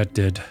 Dr. Starrett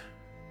did,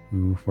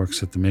 who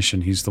works at the mission.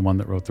 He's the one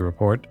that wrote the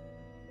report.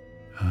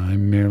 I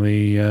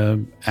merely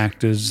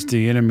act as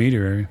the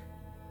intermediary.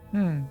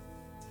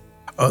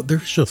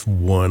 There's just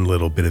one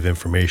little bit of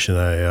information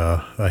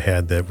I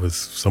had that was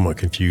somewhat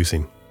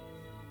confusing.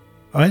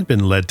 I had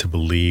been led to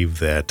believe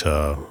that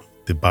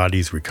the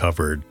bodies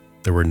recovered,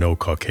 there were no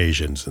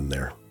Caucasians in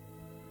there.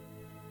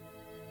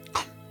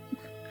 I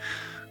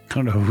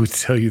don't know who would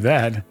tell you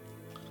that.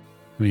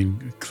 I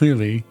mean,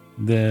 clearly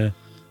the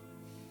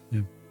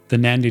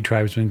Nandi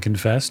tribesmen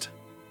confessed,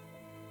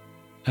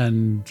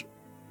 and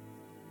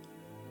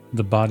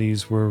those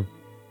bodies were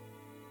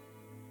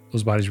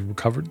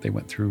recovered. They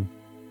went through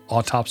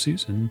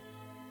autopsies, and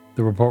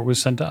the report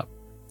was sent up.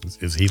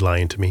 Is he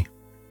lying to me?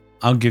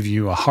 I'll give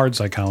you a hard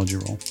psychology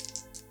roll.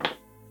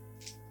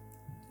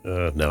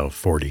 No,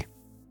 40.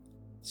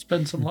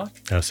 Spend some luck.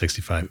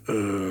 65.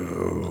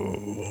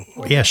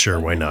 Yeah, sure.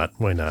 Why not?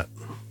 Why not?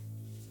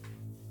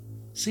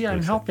 See,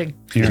 I'm helping.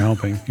 You're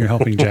helping. You're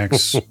helping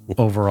Jack's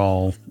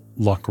overall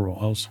luck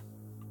rolls.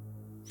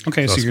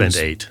 Okay, so you're spend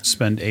gonna 8.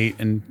 Spend 8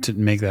 and to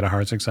make that a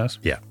hard success?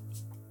 Yeah.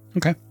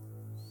 Okay.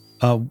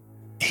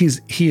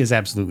 He is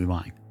absolutely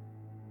lying.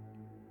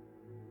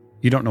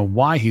 You don't know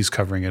why he's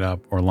covering it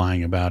up or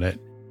lying about it.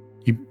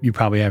 You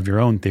probably have your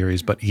own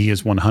theories, but he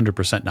is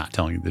 100% not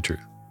telling you the truth.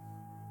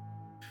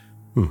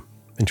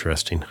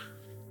 Interesting.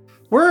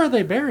 Where are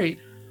they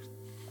buried?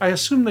 I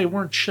assume they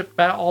weren't shipped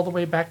back all the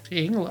way back to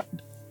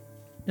England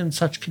in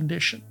such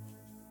condition.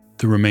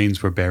 The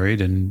remains were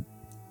buried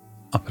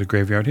up at a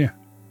graveyard here.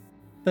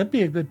 That'd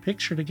be a good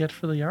picture to get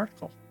for the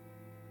article.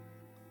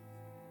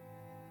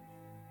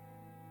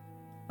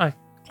 I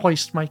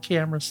hoist my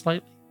camera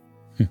slightly.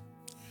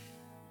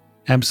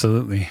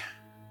 Absolutely.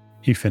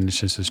 He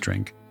finishes his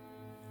drink.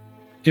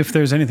 If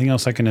there's anything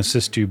else I can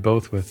assist you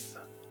both with.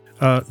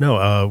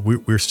 No,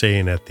 we're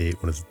staying at the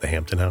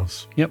Hampton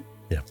House? Yep.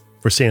 Yeah.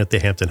 We're staying at the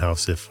Hampton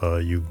House if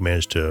you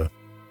manage to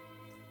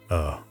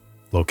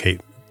locate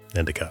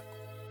Endicott.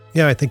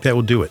 Yeah, I think that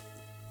will do it.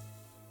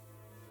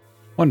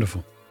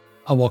 Wonderful.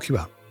 I'll walk you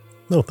out.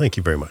 No, thank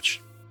you very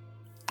much.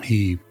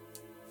 He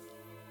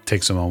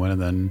takes a moment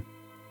and then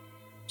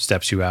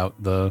steps you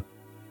out the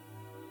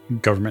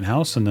government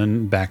house and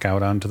then back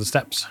out onto the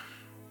steps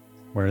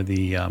where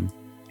the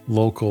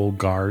local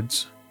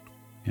guards,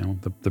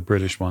 the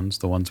British ones,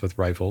 the ones with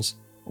rifles,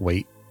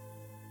 wait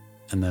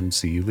and then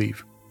see you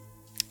leave.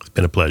 It's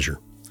been a pleasure.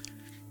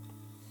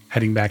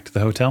 Heading back to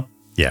the hotel?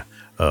 Yeah.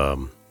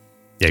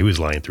 He was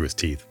lying through his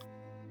teeth.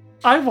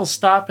 I will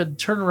stop and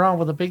turn around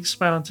with a big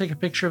smile and take a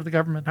picture of the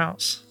government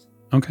house.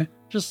 Okay.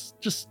 Just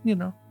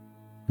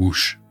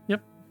Whoosh.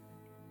 Yep.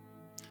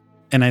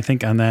 And I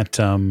think on that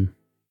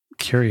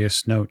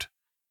curious note,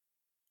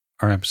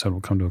 our episode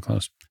will come to a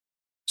close.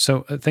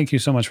 So thank you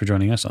so much for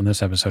joining us on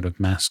this episode of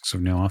Masks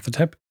of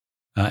Nyarlathotep.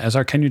 As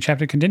our Kenyan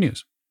chapter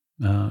continues,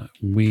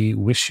 we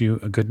wish you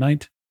a good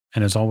night.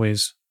 And as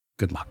always,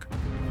 good luck.